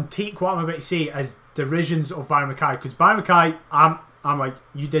 no one take what I'm about to say as derisions of Barry Mackay, because Barry Mackay, I'm like,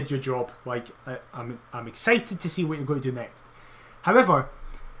 you did your job. Like, I'm excited to see what you're going to do next. However,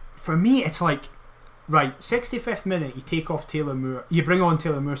 for me, it's like, right, 65th minute, you take off Taylor Moore, you bring on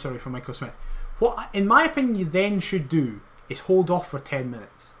Taylor Moore, for Michael Smith. What, in my opinion, you then should do is hold off for 10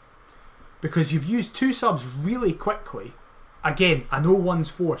 minutes. Because you've used two subs really quickly. Again, I know one's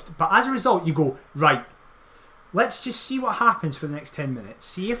forced, but as a result, you go, right, let's just see what happens for the next 10 minutes.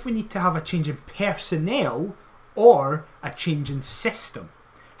 See if we need to have a change in personnel or a change in system.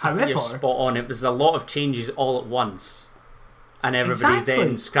 However, you're spot on. It was a lot of changes all at once. And everybody's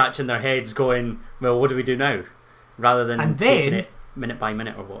then scratching their heads going, well, what do we do now? Rather than taking it minute by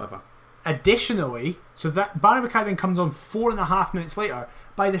minute or whatever. Additionally, so that Barry Mackay then comes on 4.5 minutes later.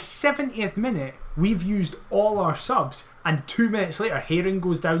 By the 70th minute, we've used all our subs, and 2 minutes later, Herring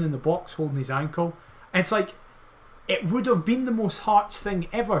goes down in the box holding his ankle. And it's like, it would have been the most Hearts thing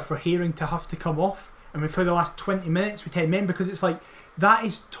ever for Herring to have to come off, and we play the last 20 minutes with 10 men, because it's like, that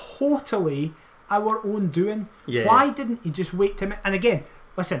is totally our own doing. Yeah. Why didn't you just wait to... And again,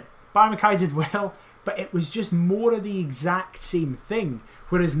 listen, Barry Mackay did well, but it was just more of the exact same thing,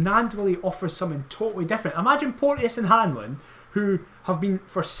 whereas Nandwilly offers something totally different. Imagine Porteous and Hanlon, who have been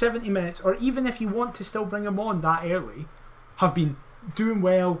for 70 minutes, or even if you want to still bring them on that early, have been doing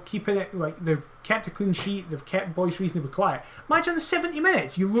well, keeping it, like, they've kept a clean sheet, they've kept boys reasonably quiet. Imagine the 70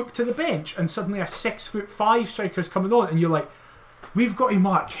 minutes, you look to the bench and suddenly a 6'5" striker's coming on, and you're like, we've got to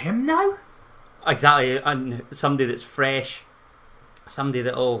mark him now? Exactly, and somebody that's fresh, somebody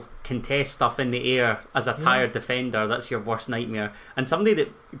that'll contest stuff in the air as a tired defender, that's your worst nightmare. And somebody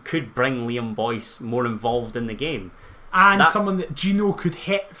that could bring Liam Boyce more involved in the game. And someone that Gino could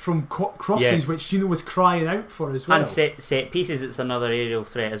hit from crosses, which Gino was crying out for as well. And set pieces, it's another aerial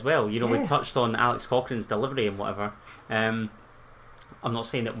threat as well. You know, we touched on Alex Cochrane's delivery and whatever. I'm not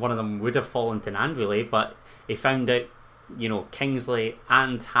saying that one of them would have fallen to Nandwilly, but he found out, you know, Kingsley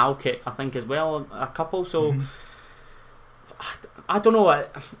and Halkett, I think, as well, a couple. So I don't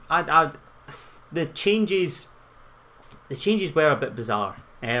know. The changes were a bit bizarre.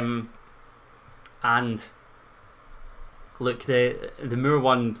 And look, the Moore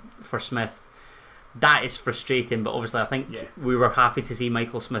one for Smith, that is frustrating. But obviously, I think we were happy to see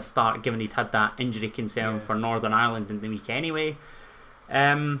Michael Smith start, given he'd had that injury concern for Northern Ireland in the week anyway.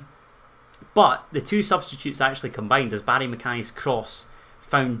 But the two substitutes actually combined as Barry Mackay's cross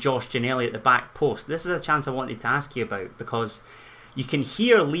found Josh Ginnelly at the back post. This is a chance I wanted to ask you about, because you can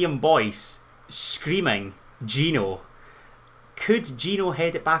hear Liam Boyce screaming, Gino. Could Gino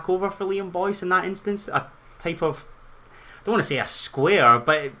head it back over for Liam Boyce in that instance? A type of, I don't want to say a square,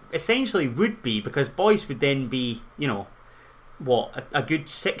 but it essentially would be, because Boyce would then be, you know, what, a good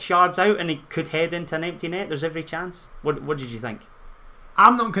 6 yards out, and he could head into an empty net. There's every chance. What did you think?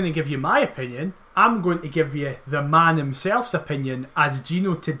 I'm not going to give you my opinion. I'm going to give you the man himself's opinion, as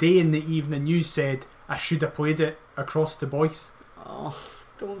Gino today in the Evening News said, I should have played it across the boys. Oh,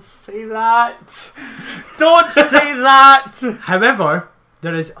 don't say that. Don't say that. However,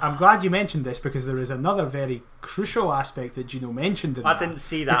 I'm glad you mentioned this, because there is another very crucial aspect that Gino mentioned in I that. didn't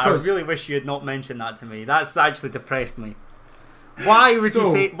see that. I really wish you had not mentioned that to me. That's actually depressed me. Why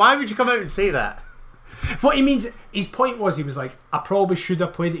would you come out and say that? What he means, his point was, he was like, I probably should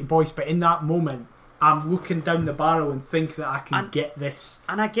have played it boys, but in that moment, I'm looking down the barrel and think that I can get this.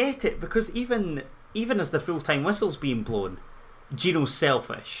 And I get it, because even as the full-time whistle's being blown, Gino's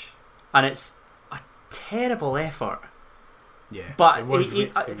selfish. And it's a terrible effort. Yeah, but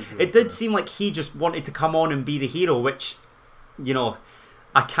it did seem like he just wanted to come on and be the hero, which, you know,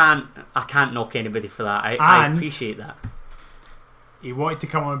 I can't knock anybody for that. I appreciate that. He wanted to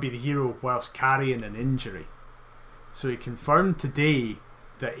come on and be the hero whilst carrying an injury. So he confirmed today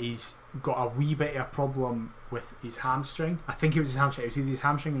that he's got a wee bit of a problem with his hamstring. I think it was his hamstring. It was either his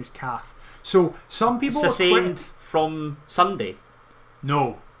hamstring or his calf. So some people sustained from Sunday.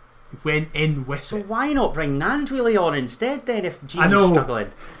 No, he went in with So it. why not bring Nandwili on instead then if Gino's struggling?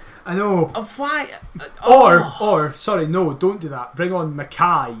 I know. Why? Or sorry, no, don't do that. Bring on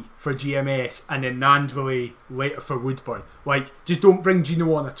Mackay for GMS and then Nandwili later for Woodburn. Like, just don't bring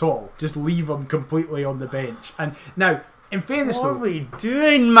Gino on at all. Just leave him completely on the bench. And now, in fairness, what are we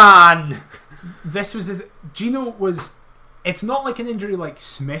doing, man? This was Gino was. It's not like an injury like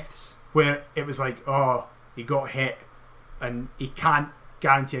Smith's, where it was like, oh, he got hit and he can't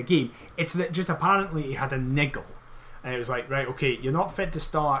guarantee a game. It's that just apparently he had a niggle. And it was like, right, okay, you're not fit to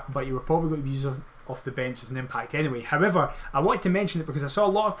start, but you were probably going to be used off the bench as an impact anyway. However, I wanted to mention it because I saw a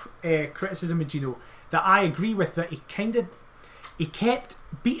lot of criticism of Gino that I agree with, that he kept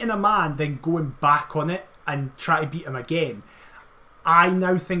beating a man, then going back on it and try to beat him again. I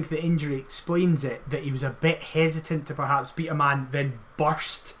now think the injury explains it, that he was a bit hesitant to perhaps beat a man, then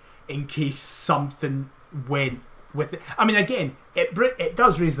burst in case something went with it. I mean, again, it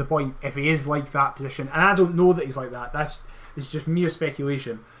does raise the point if he is like that position, and I don't know that he's like that. It's just mere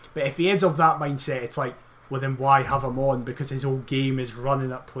speculation. But if he is of that mindset, it's like, well, then why have him on? Because his whole game is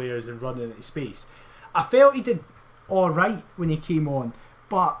running at players and running at space. I felt he did all right when he came on,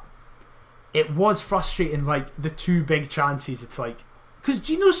 but it was frustrating. Like the two big chances, it's like, because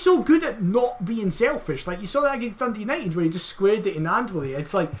Gino's so good at not being selfish. Like you saw that against Dundee United where he just squared it in Andwelly.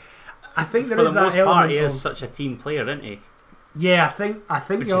 It's like, I think there is that element. For the most part, he is such a team player, isn't he? Yeah, I think. But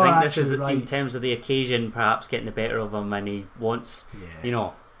you think this is right in terms of the occasion, perhaps getting the better of him, and he wants, you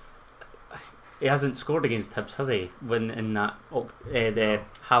know, he hasn't scored against Hibs, has he? When in that the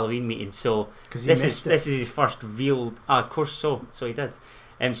Halloween meeting, so this is his first real. Of course, so he did.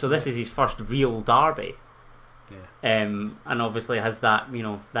 So this is his first real derby. Yeah. And obviously has that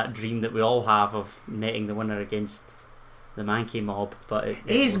that dream that we all have of netting the winner against the Mankey mob, but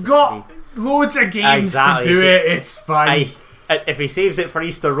he's got loads of games to do it. It's fine. If he saves it for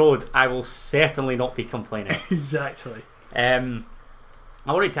Easter Road, I will certainly not be complaining. Exactly. I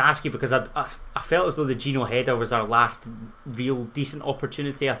wanted to ask you because I felt as though the Gino header was our last real decent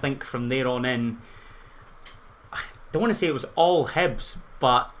opportunity. I think from there on in, I don't want to say it was all Hibs,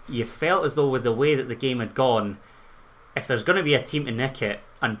 but you felt as though with the way that the game had gone, if there's going to be a team to nick it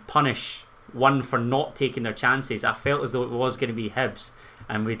and punish one for not taking their chances, I felt as though it was going to be Hibs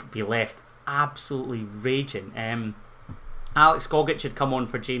and we'd be left absolutely raging. Alex Gogic had come on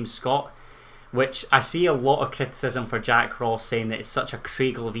for James Scott, which I see a lot of criticism for Jack Ross, saying that it's such a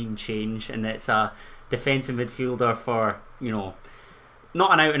Craig Levein change and that it's a defensive midfielder for, not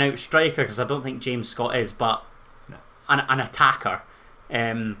an out and out striker, because I don't think James Scott is, but an attacker.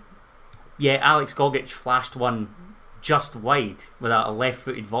 Alex Gogic flashed one just wide with a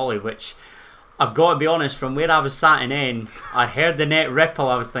left-footed volley, which I've got to be honest, from where I was sat in N, I heard the net ripple.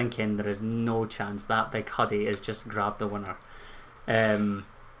 I was thinking there is no chance that big Huddy has just grabbed the winner. And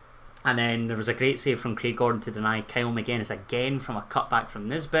then there was a great save from Craig Gordon to deny Kyle McGuinness again from a cutback from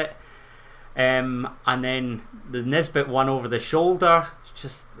Nisbet. And then the Nisbet one over the shoulder.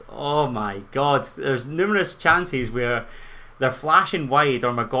 Just, oh my god, there's numerous chances where they're flashing wide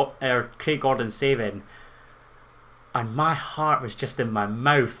or Craig Gordon saving, and my heart was just in my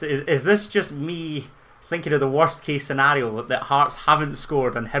mouth. Is this just me thinking of the worst case scenario that Hearts haven't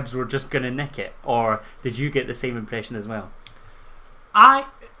scored and Hibs were just going to nick it? Or did you get the same impression as well? I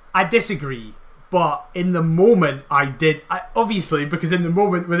disagree, but in the moment I did. Obviously, because in the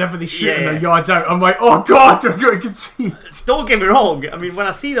moment whenever they shoot in their yards out, I'm like, oh god, they're going to concede. Don't get me wrong, I mean, when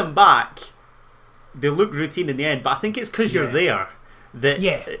I see them back, they look routine in the end, but I think it's because you're there.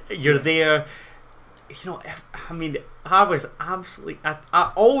 You're there. I mean, I was absolutely.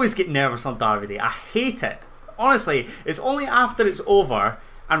 I always get nervous on Derby Day. I hate it. Honestly, it's only after it's over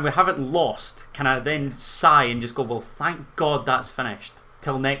and we haven't lost can I then sigh and just go, well, thank God that's finished.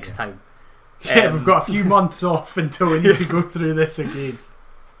 Till next time. Yeah, we've got a few months off until we need to go through this again.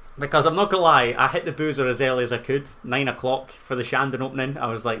 Because I'm not gonna lie, I hit the boozer as early as I could. 9 o'clock for the Shandon opening. I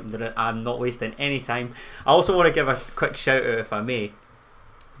was like, I'm not wasting any time. I also want to give a quick shout out, if I may.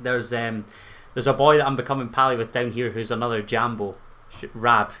 There's a boy that I'm becoming pally with down here who's another Jambo,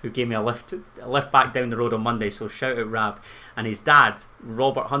 Rab, who gave me a lift back down the road on Monday. So shout out Rab. And his dad,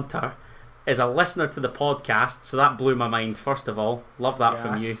 Robert Hunter, is a listener to the podcast. So that blew my mind. First of all, love that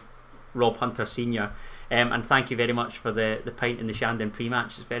from you, Rob Hunter Senior. And thank you very much for the pint in the Shandon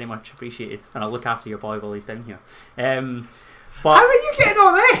pre-match. It's very much appreciated. And I'll look after your boy while he's down here. But how are you getting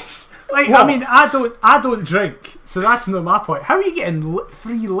all this? Like, what? I mean, I don't drink, so that's not my point. How are you getting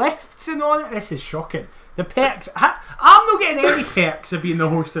free lifts and all that? This is shocking. The perks. I'm not getting any perks of being the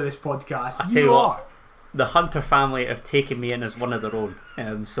host of this podcast. I tell you what, the Hunter family have taken me in as one of their own.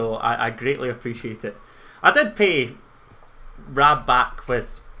 So I greatly appreciate it. I did pay Rab back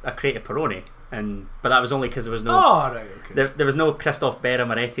with a crate of Peroni. But that was only because there was no there was no Christoph Berra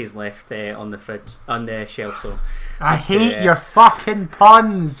Moretti's left on the shelf. So I hate your fucking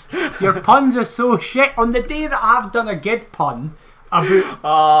puns. Your puns are so shit. On the day that I've done a good pun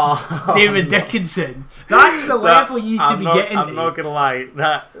about David Dickinson, that's the level you need to be getting. I'm not gonna lie.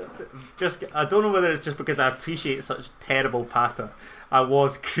 I don't know whether it's just because I appreciate such terrible patter. I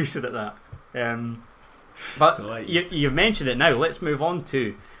was creasing at that. But you've mentioned it now. Let's move on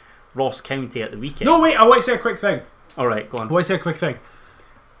to Ross County at the weekend. No, wait, I want to say a quick thing. Alright, go on. I want to say a quick thing.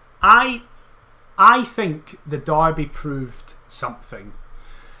 I think the Derby proved something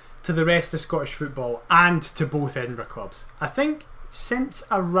to the rest of Scottish football and to both Edinburgh clubs. I think since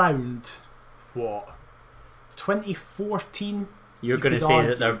around 2014. You're going to say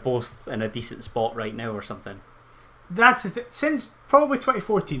that they're both in a decent spot right now or something. That's since probably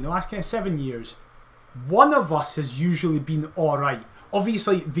 2014, the last kind of 7 years, one of us has usually been alright.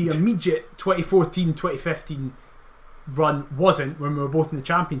 Obviously, the immediate 2014-2015 run wasn't when we were both in the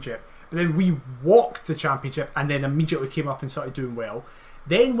Championship. But then we walked the Championship and then immediately came up and started doing well.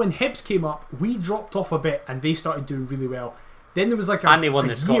 Then when Hibs came up, we dropped off a bit and they started doing really well. Then there was and they won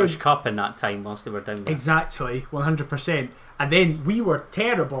the Scottish Cup in that time whilst they were down there. Exactly, 100%. And then we were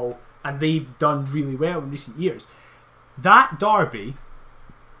terrible and they've done really well in recent years. That derby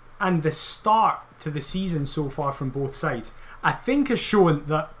and the start to the season so far from both sides, I think has shown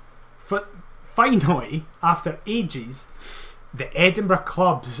that finally, after ages, the Edinburgh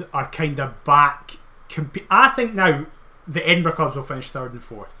clubs are kind of back. I think now the Edinburgh clubs will finish 3rd and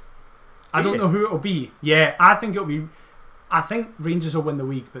 4th. I don't know who it'll be. Yeah, I think it'll be. I think Rangers will win the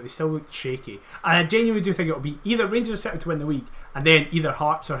league, but they still look shaky. And I genuinely do think it'll be either Rangers set out to win the league, and then either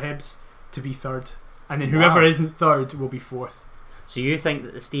Hearts or Hibs to be 3rd, and then whoever isn't 3rd will be 4th. So you think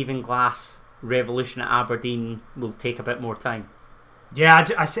that the Stephen Glass revolution at Aberdeen will take a bit more time? Yeah,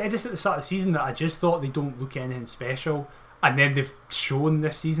 I said this at the start of the season that I just thought they don't look anything special, and then they've shown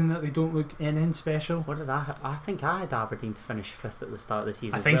this season that they don't look anything special. What did I think I had Aberdeen to finish 5th at the start of the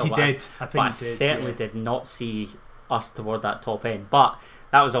season. I think you did. I certainly did not see us toward that top end, but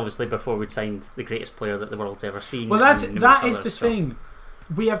that was obviously before we'd signed the greatest player that the world's ever seen. Well, that is the thing.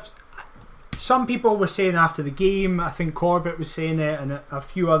 We have some people were saying after the game. I think Corbett was saying it, and a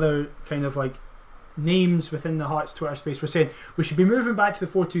few other kind of like names within the Hearts Twitter space were saying we should be moving back to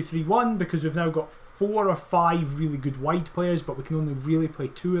the 4-2-3-1 because we've now got 4 or 5 really good wide players, but we can only really play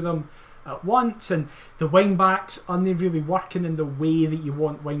 2 of them at once, and the wing backs aren't really working in the way that you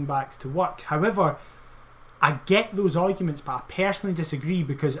want wing backs to work. However, I get those arguments, but I personally disagree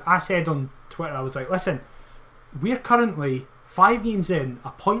because I said on Twitter, I was like, listen, we're currently 5 games in,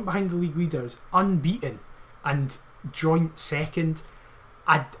 a point behind the league leaders, unbeaten, and joint 2nd.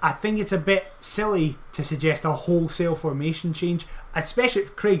 I think it's a bit silly to suggest a wholesale formation change, especially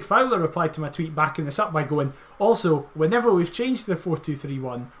if Craig Fowler replied to my tweet backing this up by going, also, whenever we've changed to the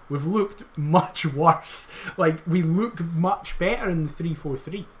 4-2-3-1, we've looked much worse. Like, we look much better in the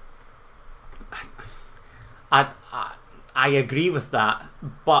 3-4-3. I agree with that,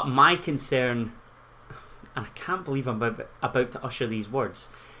 but my concern, and I can't believe I'm about to usher these words,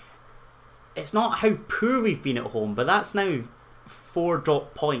 it's not how poor we've been at home, but that's now 4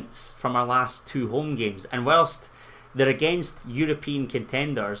 drop points from our last 2 home games, and whilst they're against European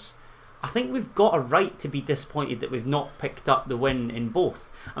contenders, I think we've got a right to be disappointed that we've not picked up the win in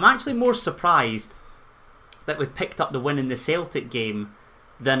both. I'm actually more surprised that we've picked up the win in the Celtic game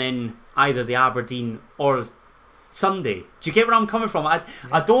than in either the Aberdeen or Sunday. Do you get where I'm coming from?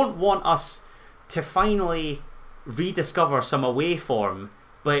 I don't want us to finally rediscover some away form,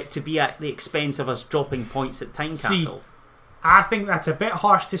 but to be at the expense of us dropping points at Tynecastle. I think that's a bit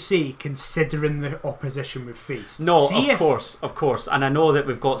harsh to say considering the opposition we've faced. No, of course. And I know that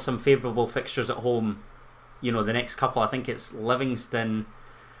we've got some favourable fixtures at home. You know, the next couple, I think it's Livingston.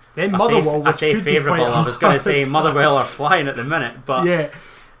 Then Motherwell, I say favourable. I was going to say Motherwell are flying at the minute, but yeah,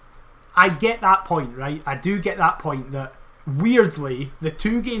 I get that point, right? I do get that point that weirdly the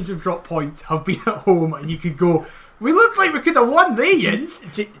 2 games we've dropped points have been at home, and you could go, we look like we could have won these.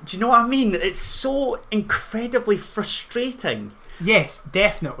 Do you know what I mean? It's so incredibly frustrating. Yes,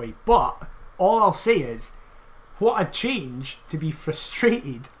 definitely. But all I'll say is, what a change to be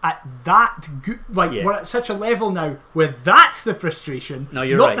frustrated at that good. Like, we're at such a level now where that's the frustration. No,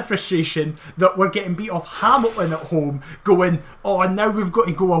 you're not right. The frustration that we're getting beat off Hamilton at home, going, oh, and now we've got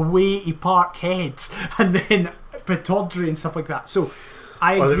to go away to Parkhead and then Pittodrie and stuff like that. So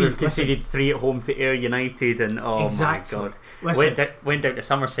I agree. Or that we've conceded 3 at home to Ayr United, and exactly. My God. Listen, Went down to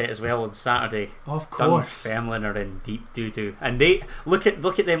Somerset as well on Saturday. Of course. Dunfermline are in deep doo-doo. And they look at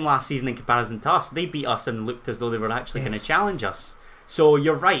them last season in comparison to us. They beat us and looked as though they were actually going to challenge us. So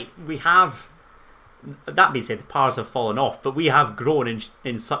you're right. We have, that being said, the powers have fallen off, but we have grown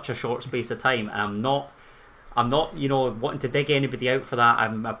in such a short space of time. And I'm not wanting to dig anybody out for that.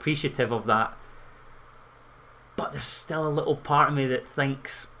 I'm appreciative of that. But there's still a little part of me that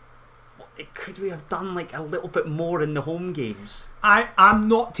thinks, could we have done like a little bit more in the home games? I'm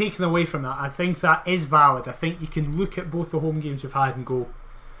not taking away from that. I think that is valid. I think you can look at both the home games we've had and go,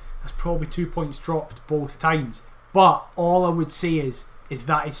 that's probably 2 points dropped both times. But all I would say is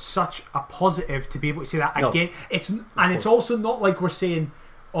that is such a positive to be able to say that again. It's also not like we're saying,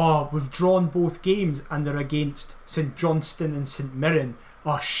 oh, we've drawn both games and they're against St Johnstone and St Mirren.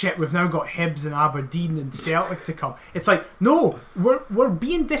 Oh shit, we've now got Hibs and Aberdeen and Celtic to come. It's like, no, we're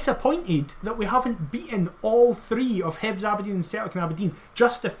being disappointed that we haven't beaten all 3 of Hibs, Aberdeen and Celtic and Aberdeen.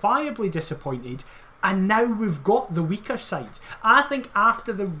 Justifiably disappointed. And now we've got the weaker sides. I think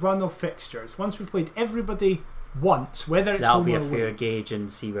after the run of fixtures, once we've played everybody once, whether it's that'll home be or a fair away, gauge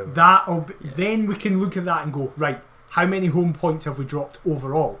and see where then we can look at that and go, right, how many home points have we dropped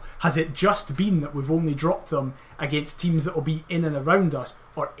overall? Has it just been that we've only dropped them against teams that will be in and around us?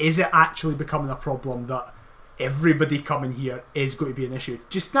 Or is it actually becoming a problem that everybody coming here is going to be an issue?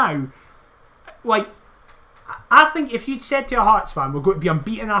 Just now, like, I think if you'd said to a Hearts fan, we're going to be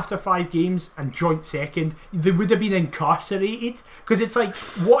unbeaten after 5 games and joint second, they would have been incarcerated. Because it's like,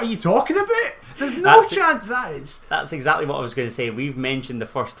 what are you talking about? There's no chance that is. That's exactly what I was going to say. We've mentioned the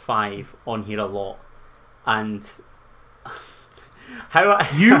first 5 on here a lot. And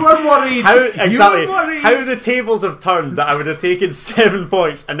you were worried. How the tables have turned that I would have taken 7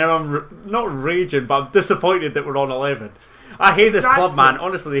 points, and now I'm not raging, but I'm disappointed that we're on 11. I hate this club, man.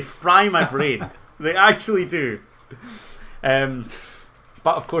 Honestly, they fry my brain. They actually do. But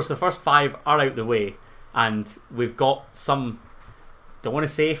of course, the first 5 are out the way, and we've got some, don't want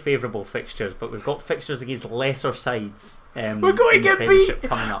to say favourable fixtures, but we've got fixtures against lesser sides. We're going to get beat.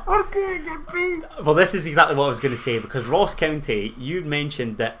 Coming up. We're going to get beat. Well, this is exactly what I was going to say, because Ross County, you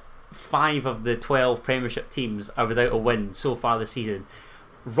mentioned that 5 of the 12 Premiership teams are without a win so far this season.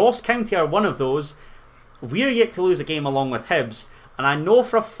 Ross County are one of those. We're yet to lose a game along with Hibs, and I know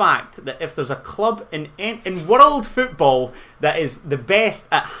for a fact that if there's a club in world football that is the best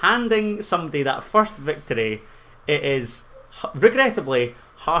at handing somebody that first victory, it is, regrettably,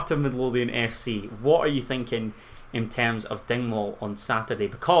 Heart of Midlothian FC. What are you thinking in terms of Dingwall on Saturday?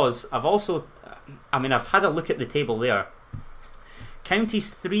 Because I've had a look at the table there. County's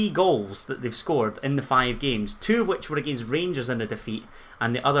 3 goals that they've scored in the 5 games, 2 of which were against Rangers in a defeat,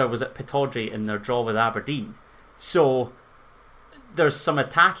 and the other was at Pittodrie in their draw with Aberdeen. So there's some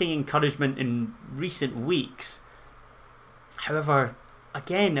attacking encouragement in recent weeks. However,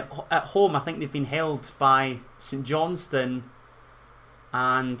 again, at home, I think they've been held by St Johnstone,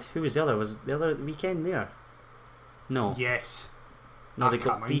 and who was the other? Was the other at the weekend there? No. Yes. No, they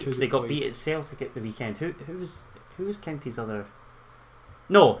got beat at Celtic at the weekend. Who was County's other?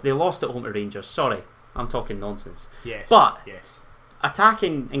 No, they lost at home to Rangers. Sorry, I'm talking nonsense. Yes. But yes,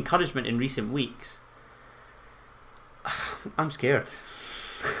 attacking encouragement in recent weeks. I'm scared.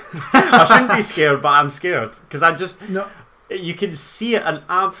 I shouldn't be scared, but I'm scared because you can see it an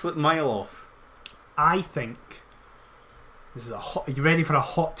absolute mile off. I think this is are you ready for a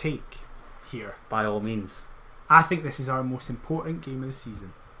hot take here? By all means. I think this is our most important game of the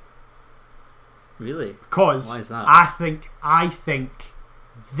season. Really? Because why is that? I think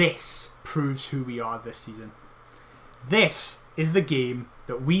this proves who we are this season. This is the game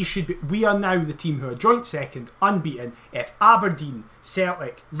that we are now the team who are joint second, unbeaten. If Aberdeen,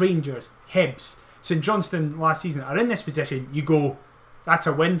 Celtic, Rangers, Hibs, St Johnstone last season are in this position, you go, that's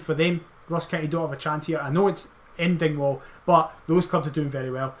a win for them. Ross County don't have a chance here. I know it's in Dingwall, but those clubs are doing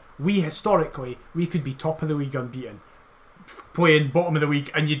very well. We historically, we could be top of the league unbeaten, playing bottom of the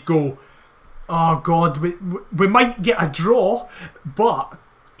league, and you'd go, oh God, we might get a draw, but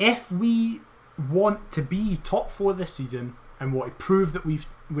if we want to be top 4 this season and want to prove that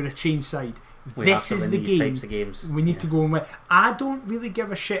we're a changed side, this is the game we need to go and win. I don't really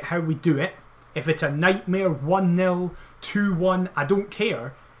give a shit how we do it. If it's a nightmare 1-0, 2-1, I don't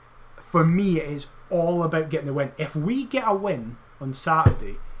care. For me, it is all about getting the win. If we get a win on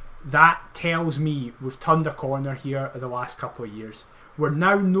Saturday, that tells me we've turned a corner here the last couple of years. We're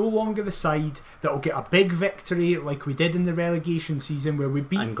now no longer the side that will get a big victory like we did in the relegation season, where we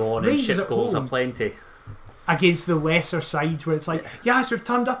beat and go on Rangers and ship at goals home aplenty against the lesser sides, where it's like, yes, we've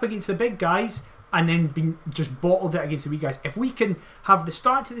turned up against the big guys and then been just bottled it against the wee guys. If we can have the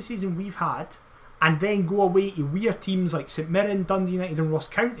start to the season we've had and then go away to weird teams like St Mirren, Dundee United and Ross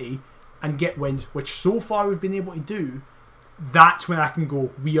County and get wins, which so far we've been able to do, that's when I can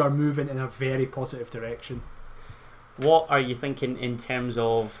go, we are moving in a very positive direction. What are you thinking in terms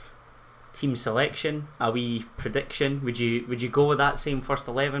of team selection? Are we prediction? Would you go with that same first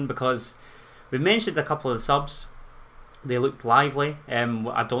 11? Because we've mentioned a couple of the subs. They looked lively.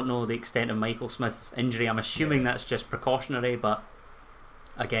 I don't know the extent of Michael Smith's injury. I'm assuming that's just precautionary, but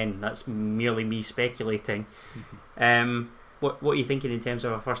again, that's merely me speculating. What are you thinking in terms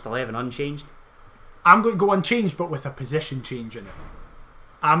of a first 11? Unchanged? I'm going to go unchanged, but with a position change in it.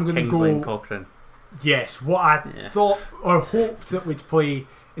 I'm going to go Kingsley and Cochrane. Yes, what I thought or hoped that we'd play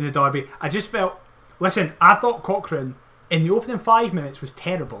in the derby. I just felt, listen, I thought Cochrane in the opening 5 minutes was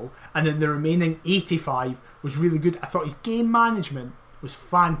terrible, and then the remaining 85 was really good. I thought his game management was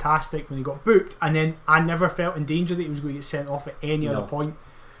fantastic when he got booked, and then I never felt in danger that he was going to get sent off at any other point.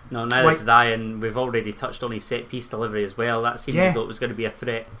 No, neither did I, and we've already touched on his set piece delivery as well. That seemed as though it was going to be a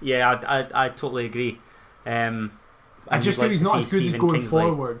threat. Yeah, I totally agree. I just feel he's not as good as going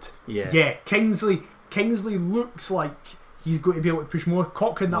forward. Yeah, Kingsley looks like he's going to be able to push more.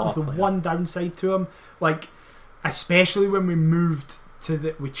 Cochrane, that was the one downside to him. Like, especially when we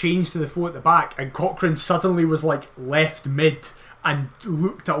changed to the 4 at the back, and Cochrane suddenly was like left mid and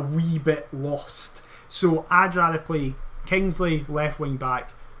looked a wee bit lost. So I'd rather play Kingsley left wing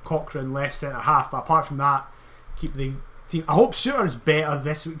back, Cochrane left centre half. But apart from that, keep the team. I hope Suter's better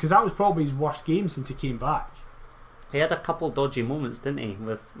this week, because that was probably his worst game since he came back. He had a couple dodgy moments, didn't he,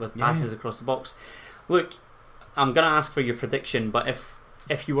 with passes across the box. Look, I'm going to ask for your prediction, but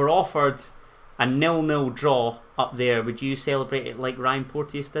if you were offered a 0-0 draw up there, would you celebrate it like Ryan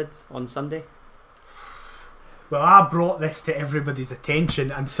Porteous did on Sunday? Well, I brought this to everybody's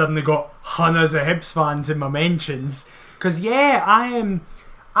attention and suddenly got hundreds of Hibs fans in my mentions. Because,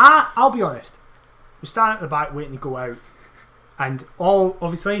 I'll be honest, we're standing at the back waiting to go out. And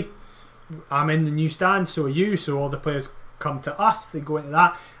obviously, I'm in the new stand, so are you, so all the players come to us, they go into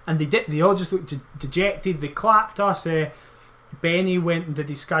that, and they all just looked dejected. They clapped us. Benny went and did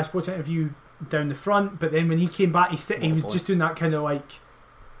his Sky Sports interview down the front, but then when he came back, he was just doing that kind of like,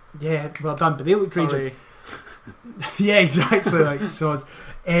 yeah, well done, but they looked raging. Yeah, exactly. Like, so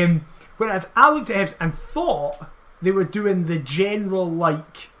whereas I looked at Hibs and thought they were doing the general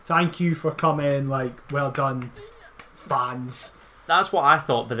like, thank you for coming, like, well done, fans. That's what I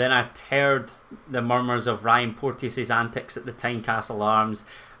thought, but then I heard the murmurs of Ryan Porteous' antics at the Tynecastle Arms.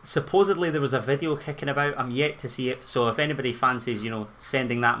 Supposedly there was a video kicking about. I'm yet to see it, so if anybody fancies,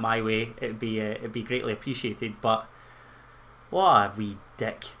 sending that my way, it'd be greatly appreciated. But what a wee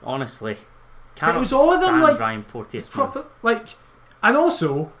dick, honestly. Cannot it was all of them like Ryan Porteous, proper, like, and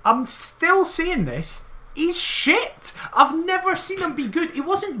also I'm still saying this. He's shit. I've never seen him be good. He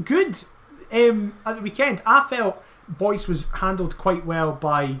wasn't good at the weekend. I felt Boyce was handled quite well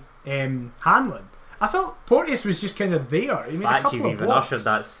by Hanlon. I felt Porteous was just kind of there. He made a couple you've of even blocks. ushered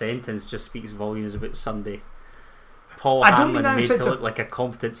that sentence just speaks volumes about Sunday. Paul Hanlon made to look like a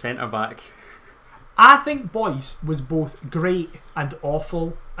competent centre back. I think Boyce was both great and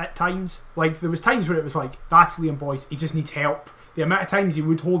awful at times. Like, there was times where it was like, that's Liam Boyce, he just needs help. The amount of times he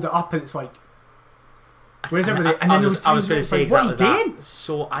would hold it up and it's like, where's everybody? And then there was times where it's like, what are you doing?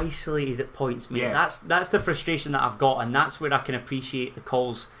 So isolated at points, mate. Yeah. That's the frustration that I've got, and that's where I can appreciate the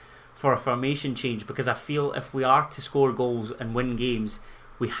calls for a formation change, because I feel if we are to score goals and win games,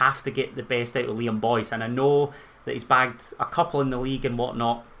 we have to get the best out of Liam Boyce. And I know that he's bagged a couple in the league and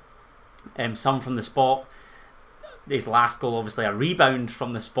whatnot, some from the spot. His last goal, obviously, a rebound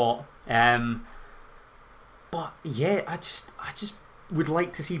from the spot. But yeah, I just would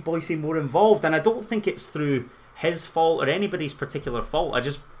like to see Boise more involved, and I don't think it's through his fault or anybody's particular fault. I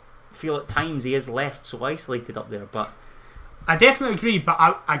just feel at times he is left so isolated up there. But I definitely agree. But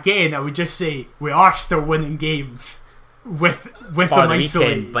I would just say we are still winning games with them isolated.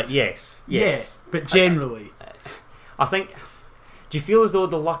 Weekend, but yes. Yeah, but generally, I think. Do you feel as though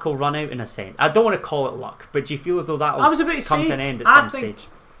the luck will run out in a sense? I don't want to call it luck, but do you feel as though that will come to an end at some stage?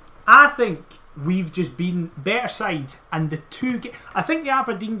 I think we've just been better sides, and the I think the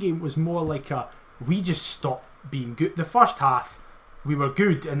Aberdeen game was more like we just stopped being good. The first half we were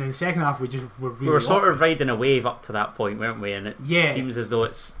good, and then the second half we were really. We were sort of riding a wave up to that point, weren't we? And it seems as though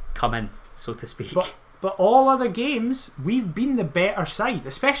it's coming, so to speak. But all other games we've been the better side,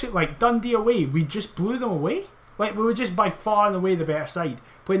 especially like Dundee away. We just blew them away. Like, we were just by far and away the better side,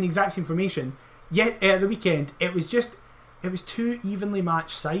 playing the exact same formation. Yet at the weekend, it was two evenly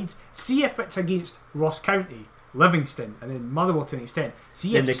matched sides. See if it's against Ross County, Livingston, and then Motherwell to an extent.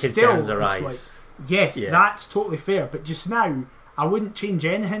 See if the still concerns arise. Yes, that's totally fair. But just now, I wouldn't change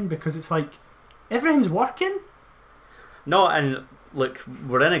anything because it's like everything's working. No, and look,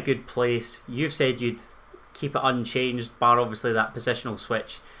 we're in a good place. You've said you'd keep it unchanged, bar obviously that positional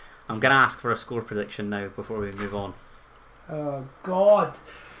switch. I'm going to ask for a score prediction now before we move on. Oh, God.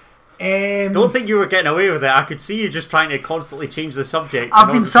 Don't think you were getting away with it. I could see you just trying to constantly change the subject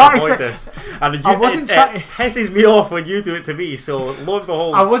I've been trying to avoid this. And it pisses me off when you do it to me, so lo and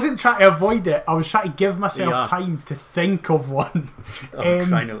behold. I wasn't trying to avoid it. I was trying to give myself time to think of one.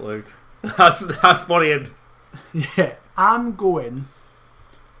 Crying out loud. That's worrying. Yeah. I'm going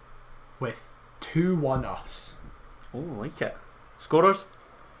with 2-1 us. Oh, I like it. Scorers?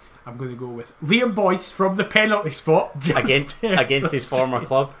 I'm going to go with Liam Boyce from the penalty spot. Against his former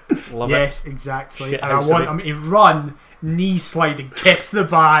club. Love it. Yes, exactly. And I want him to run, knee slide and kiss the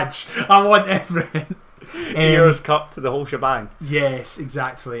badge. I want everything. Ears cupped to the whole shebang. Yes,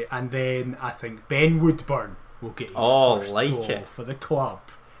 exactly. And then I think Ben Woodburn will get his first goal for the club.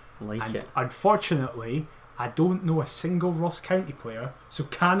 Unfortunately, I don't know a single Ross County player, so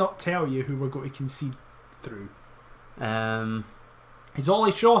cannot tell you who we're going to concede through. Is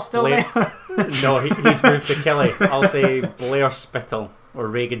Ollie Shaw still there? No, he's moved to Kelly. I'll say Blair Spittle or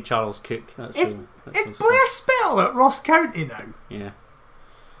Reagan Charles Cook. Is Blair Spittle at Ross County now? Yeah.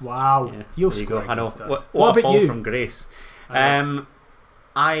 Wow. Yeah. He'll there you score go. I know. What a fall you? from grace.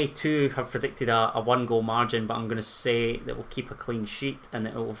 I too have predicted a 1-goal margin, but I'm going to say that we'll keep a clean sheet and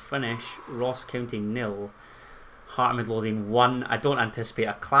that it will finish Ross County 0. Heart of Midlothian 1. I don't anticipate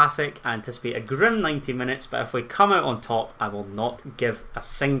a classic. I anticipate a grim 90 minutes, but if we come out on top, I will not give a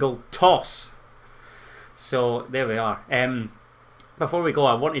single toss. So there we are. Before we go,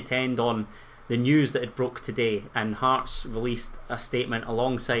 I wanted to end on the news that had broke today, and Hearts released a statement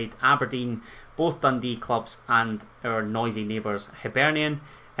alongside Aberdeen, both Dundee clubs, and our noisy neighbours Hibernian.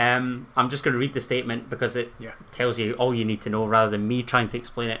 I'm just going to read the statement because it tells you all you need to know rather than me trying to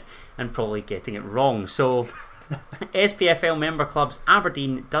explain it and probably getting it wrong. So SPFL member clubs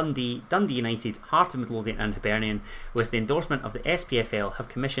Aberdeen, Dundee, Dundee United, Heart of Midlothian and Hibernian, with the endorsement of the SPFL, have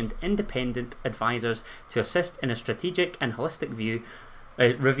commissioned independent advisors to assist in a strategic and holistic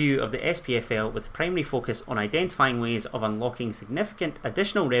review of the SPFL, with primary focus on identifying ways of unlocking significant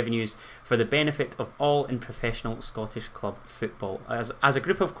additional revenues for the benefit of all in professional Scottish club football. As a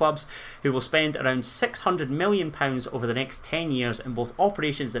group of clubs who will spend around £600 million over the next 10 years in both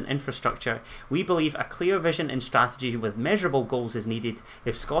operations and infrastructure, we believe a clear vision and strategy with measurable goals is needed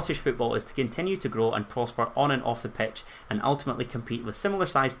if Scottish football is to continue to grow and prosper on and off the pitch, and ultimately compete with similar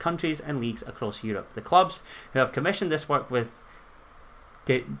sized countries and leagues across Europe. The clubs who have commissioned this work with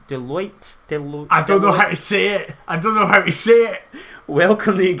Deloitte. I don't know how to say it.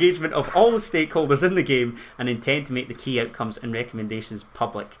 Welcome the engagement of all the stakeholders in the game and intend to make the key outcomes and recommendations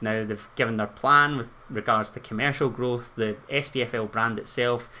public. Now, they've given their plan with regards to commercial growth, the SPFL brand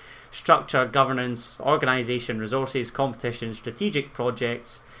itself, structure, governance, organisation, resources, competition, strategic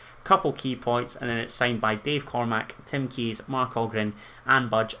projects, couple key points, and then it's signed by Dave Cormack, Tim Keys, Mark Ogren, Anne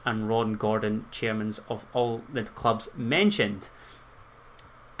Budge and Ron Gordon, chairmen of all the clubs mentioned.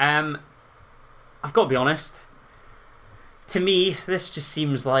 I've got to be honest, to me this just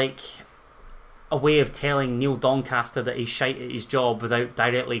seems like a way of telling Neil Doncaster that he's shite at his job without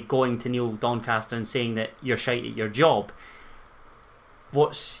directly going to Neil Doncaster and saying that you're shite at your job.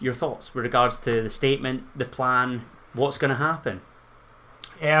 What's your thoughts with regards to the statement, the plan, what's going to happen?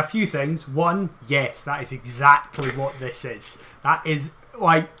 A few things. One, yes, that is exactly what this is. That is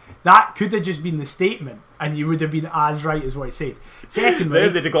like, that could have just been the statement and you would have been as right as what he said. Secondly,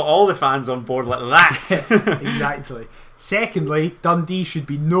 they'd have got all the fans on board like that. Yes, exactly. Secondly, Dundee should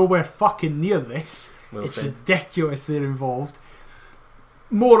be nowhere fucking near this. It's ridiculous they're involved.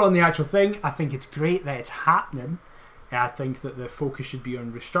 more on the actual thing, I think it's great that it's happening. I think that the focus should be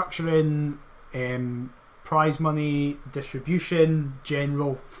on restructuring, prize money distribution,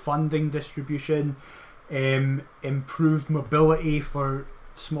 general funding distribution, improved mobility for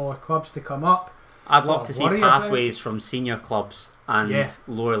smaller clubs to come up. I'd love to see pathways from senior clubs and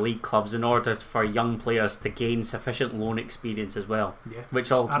lower league clubs in order for young players to gain sufficient loan experience as well,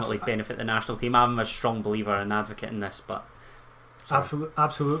 which ultimately benefit the national team. I'm a strong believer and advocate in this, but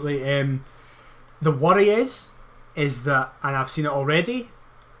absolutely. The worry is that, and I've seen it already,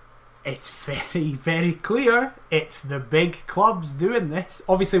 it's very, very clear it's the big clubs doing this.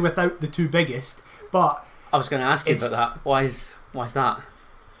 Obviously without the two biggest, but I was going to ask you about that. Why is that?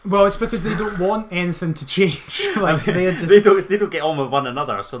 Well, it's because they don't want anything to change. Like they don't get on with one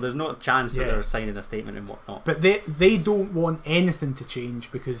another, so there's no chance that they're signing a statement and whatnot. But they don't want anything to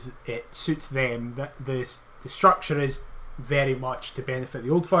change because it suits them. That the structure is very much to benefit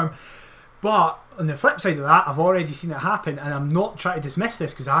the old firm. But on the flip side of that, I've already seen it happen, and I'm not trying to dismiss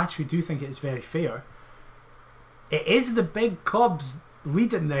this because I actually do think it is very fair. It is the big clubs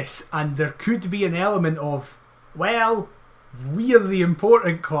leading this, and there could be an element of, well, we're the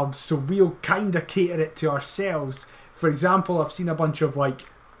important clubs, so we'll kind of cater it to ourselves. For example, I've seen a bunch of like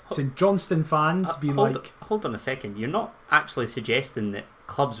St Johnstone fans being hold on a second, you're not actually suggesting that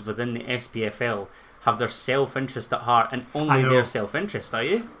clubs within the SPFL have their self-interest at heart and only their self-interest, are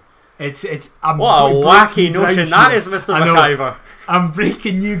you? What a wacky notion that is, Mr. McIver. I'm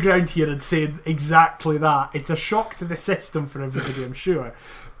breaking new ground here and saying exactly that. It's a shock to the system for everybody, I'm sure.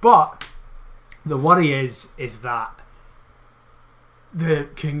 But the worry is that the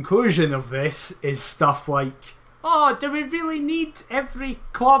conclusion of this is stuff like, oh, do we really need every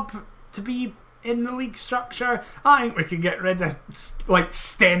club to be in the league structure? I think we can get rid of like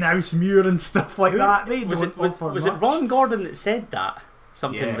Stenhousemuir and stuff like that. Was it Ron Gordon that said that?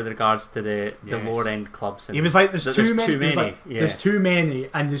 Something with regards to the lower end clubs. And he was like, there's too many. There's too many,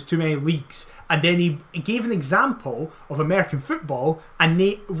 and there's too many leagues. And then he gave an example of American football, and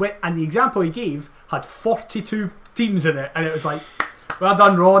the example he gave had 42 teams in it, and it was like, well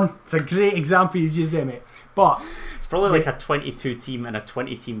done, Ron. It's a great example you just did, mate. But it's probably like a 22 team and a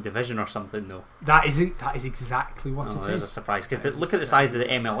 20 team division or something, though. That is exactly what it is. There's a surprise because look at the size of the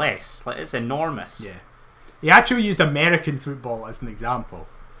MLS. Like, it's enormous. Yeah. He actually used American football as an example.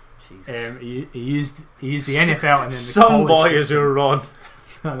 Jesus. He used the NFL and then the some boys who are Ron.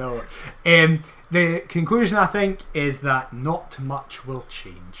 I know. The conclusion, I think, is that not much will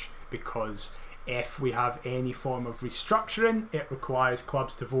change because if we have any form of restructuring, it requires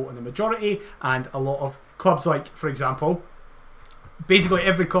clubs to vote in the majority, and a lot of clubs, like, for example, basically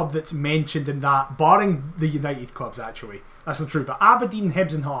every club that's mentioned in that, barring the United clubs, actually, that's not true, but Aberdeen,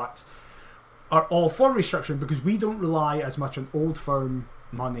 Hibs and Hearts are all for restructuring because we don't rely as much on old firm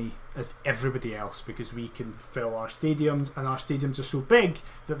money as everybody else because we can fill our stadiums, and our stadiums are so big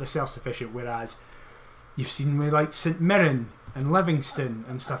that they're self-sufficient, whereas you've seen with like St Mirren and Livingston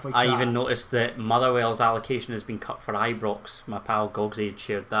and stuff like that. I even noticed that Motherwell's allocation has been cut for Ibrox. My pal Gogsy had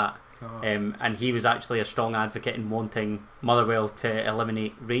shared that. And he was actually a strong advocate in wanting Motherwell to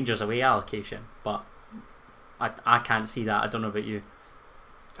eliminate Rangers away allocation, but I can't see that. I don't know about you.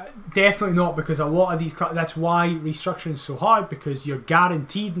 Definitely not, because a lot of these, that's why restructuring is so hard, because you're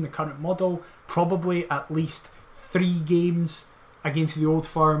guaranteed in the current model probably at least 3 games against the old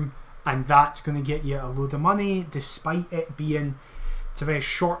firm, and that's going to get you a load of money despite it being, it's a very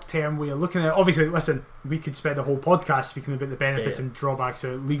short term way of looking at it. Obviously, listen, we could spend a whole podcast speaking about the benefits and drawbacks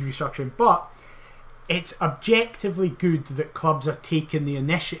of league restructuring, but it's objectively good that clubs are taking the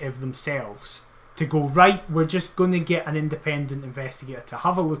initiative themselves to go, right, we're just going to get an independent investigator to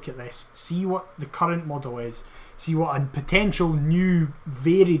have a look at this, see what the current model is, see what a potential new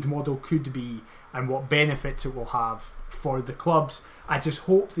varied model could be, and what benefits it will have for the clubs. I just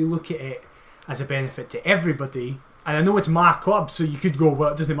hope they look at it as a benefit to everybody. And I know it's my club, so you could go,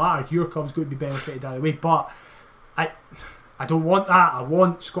 well, it doesn't matter, your club's going to be benefited either way, but I don't want that. I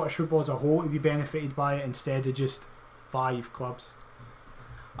want Scottish football as a whole to be benefited by it instead of just 5 clubs.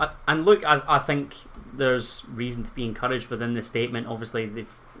 And look, I think there's reason to be encouraged within the statement. Obviously,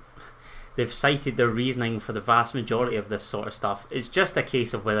 they've cited their reasoning for the vast majority of this sort of stuff. It's just a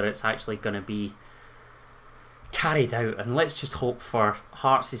case of whether it's actually going to be carried out. And let's just hope for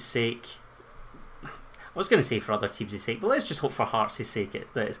Hearts' sake. I was going to say for other teams' sake, but let's just hope for Hearts' sake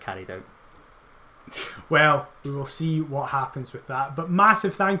that it's carried out. Well, we will see what happens with that. But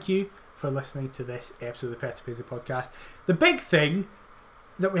massive thank you for listening to this episode of the Perth Paisley podcast. The big thing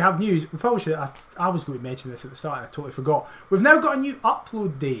that we have news, we probably should, I was going to mention this at the start and I totally forgot. We've now got a new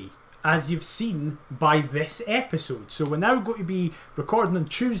upload day as you've seen by this episode. So we're now going to be recording on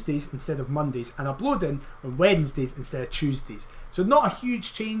Tuesdays instead of Mondays and uploading on Wednesdays instead of Tuesdays. So not a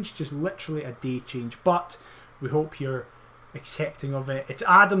huge change, just literally a day change, but we hope you're accepting of it. It's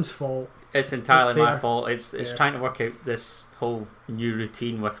Adam's fault. It's entirely my fault. It's trying to work out this whole new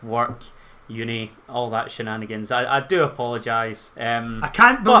routine with work, uni, all that shenanigans. I do apologise. I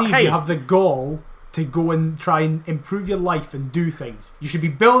can't believe you have the gall to go and try and improve your life and do things. You should be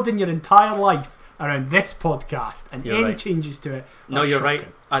building your entire life around this podcast, and any changes to it. No, you're right.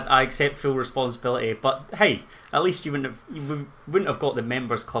 I accept full responsibility. But hey, at least you wouldn't have got the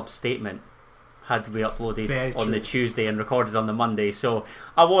members club statement had we uploaded on the Tuesday and recorded on the Monday. So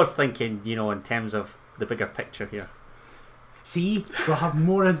I was thinking, in terms of the bigger picture here. See, we'll have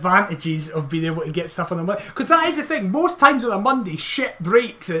more advantages of being able to get stuff on a Monday. Because that is the thing. Most times on a Monday, shit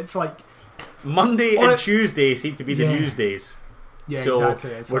breaks. It's like Monday and Tuesday seem to be the news days. Yeah, so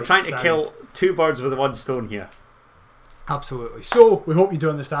exactly. We're trying to kill two birds with one stone here. Absolutely. So we hope you do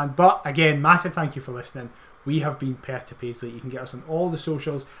understand. But again, massive thank you for listening. We have been Perth to Paisley. You can get us on all the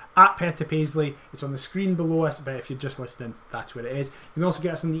socials at Perth to Paisley. It's on the screen below us, but if you're just listening, that's where it is. You can also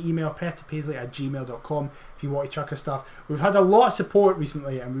get us on the email perthtopaisley@gmail.com if you want to chuck us stuff. We've had a lot of support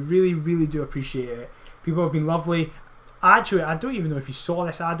recently, and we really, really do appreciate it. People have been lovely. Actually, I don't even know if you saw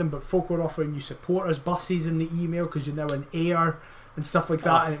this, Adam, but folk were offering you supporters buses in the email because you're now in air and stuff like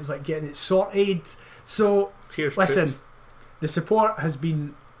that, and it was like getting it sorted. So, cheers, listen, troops. The support has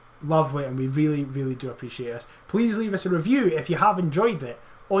been lovely, and we really, really do appreciate it. Please leave us a review if you have enjoyed it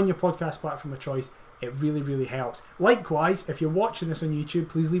on your podcast platform of choice. It really, really helps. Likewise, if you're watching this on YouTube,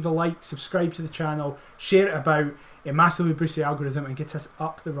 please leave a like, subscribe to the channel, share it about. It massively boosts the algorithm and gets us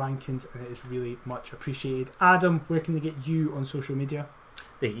up the rankings, and it is really much appreciated. Adam, where can they get you on social media?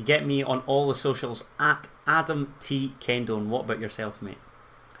 They can get me on all the socials at Adam T. Kendo. And what about yourself, mate?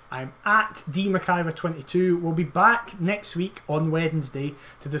 I'm at DMcIver22. We'll be back next week on Wednesday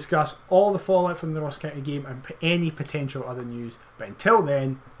to discuss all the fallout from the Ross County game and any potential other news. But until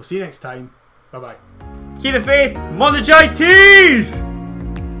then, we'll see you next time. Bye bye. Keep the faith, Monday Tees!